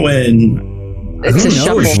 We're now in... Who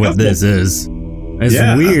knows what this is? It's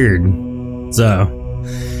weird. So,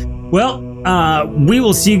 well, we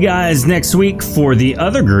will see you guys next week for the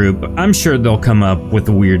other group. I'm sure they'll come up with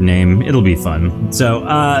a weird name. It'll be fun. So,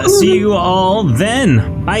 see you all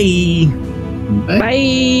then. Bye.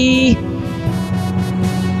 Bye.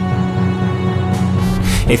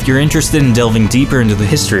 If you're interested in delving deeper into the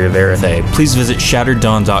history of Erethe, please visit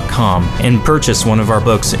shattereddawn.com and purchase one of our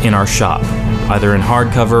books in our shop, either in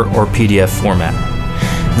hardcover or PDF format.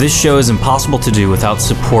 This show is impossible to do without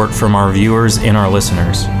support from our viewers and our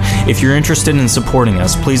listeners. If you're interested in supporting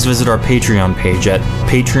us, please visit our Patreon page at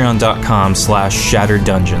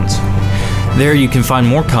patreon.com/shattereddungeons. There you can find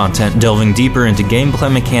more content delving deeper into gameplay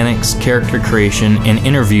mechanics, character creation, and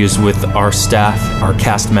interviews with our staff, our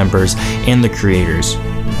cast members, and the creators.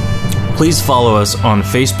 Please follow us on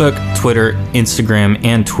Facebook, Twitter, Instagram,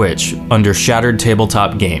 and Twitch under Shattered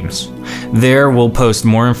Tabletop Games. There we'll post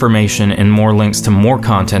more information and more links to more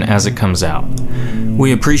content as it comes out.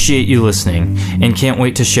 We appreciate you listening and can't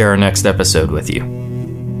wait to share our next episode with you.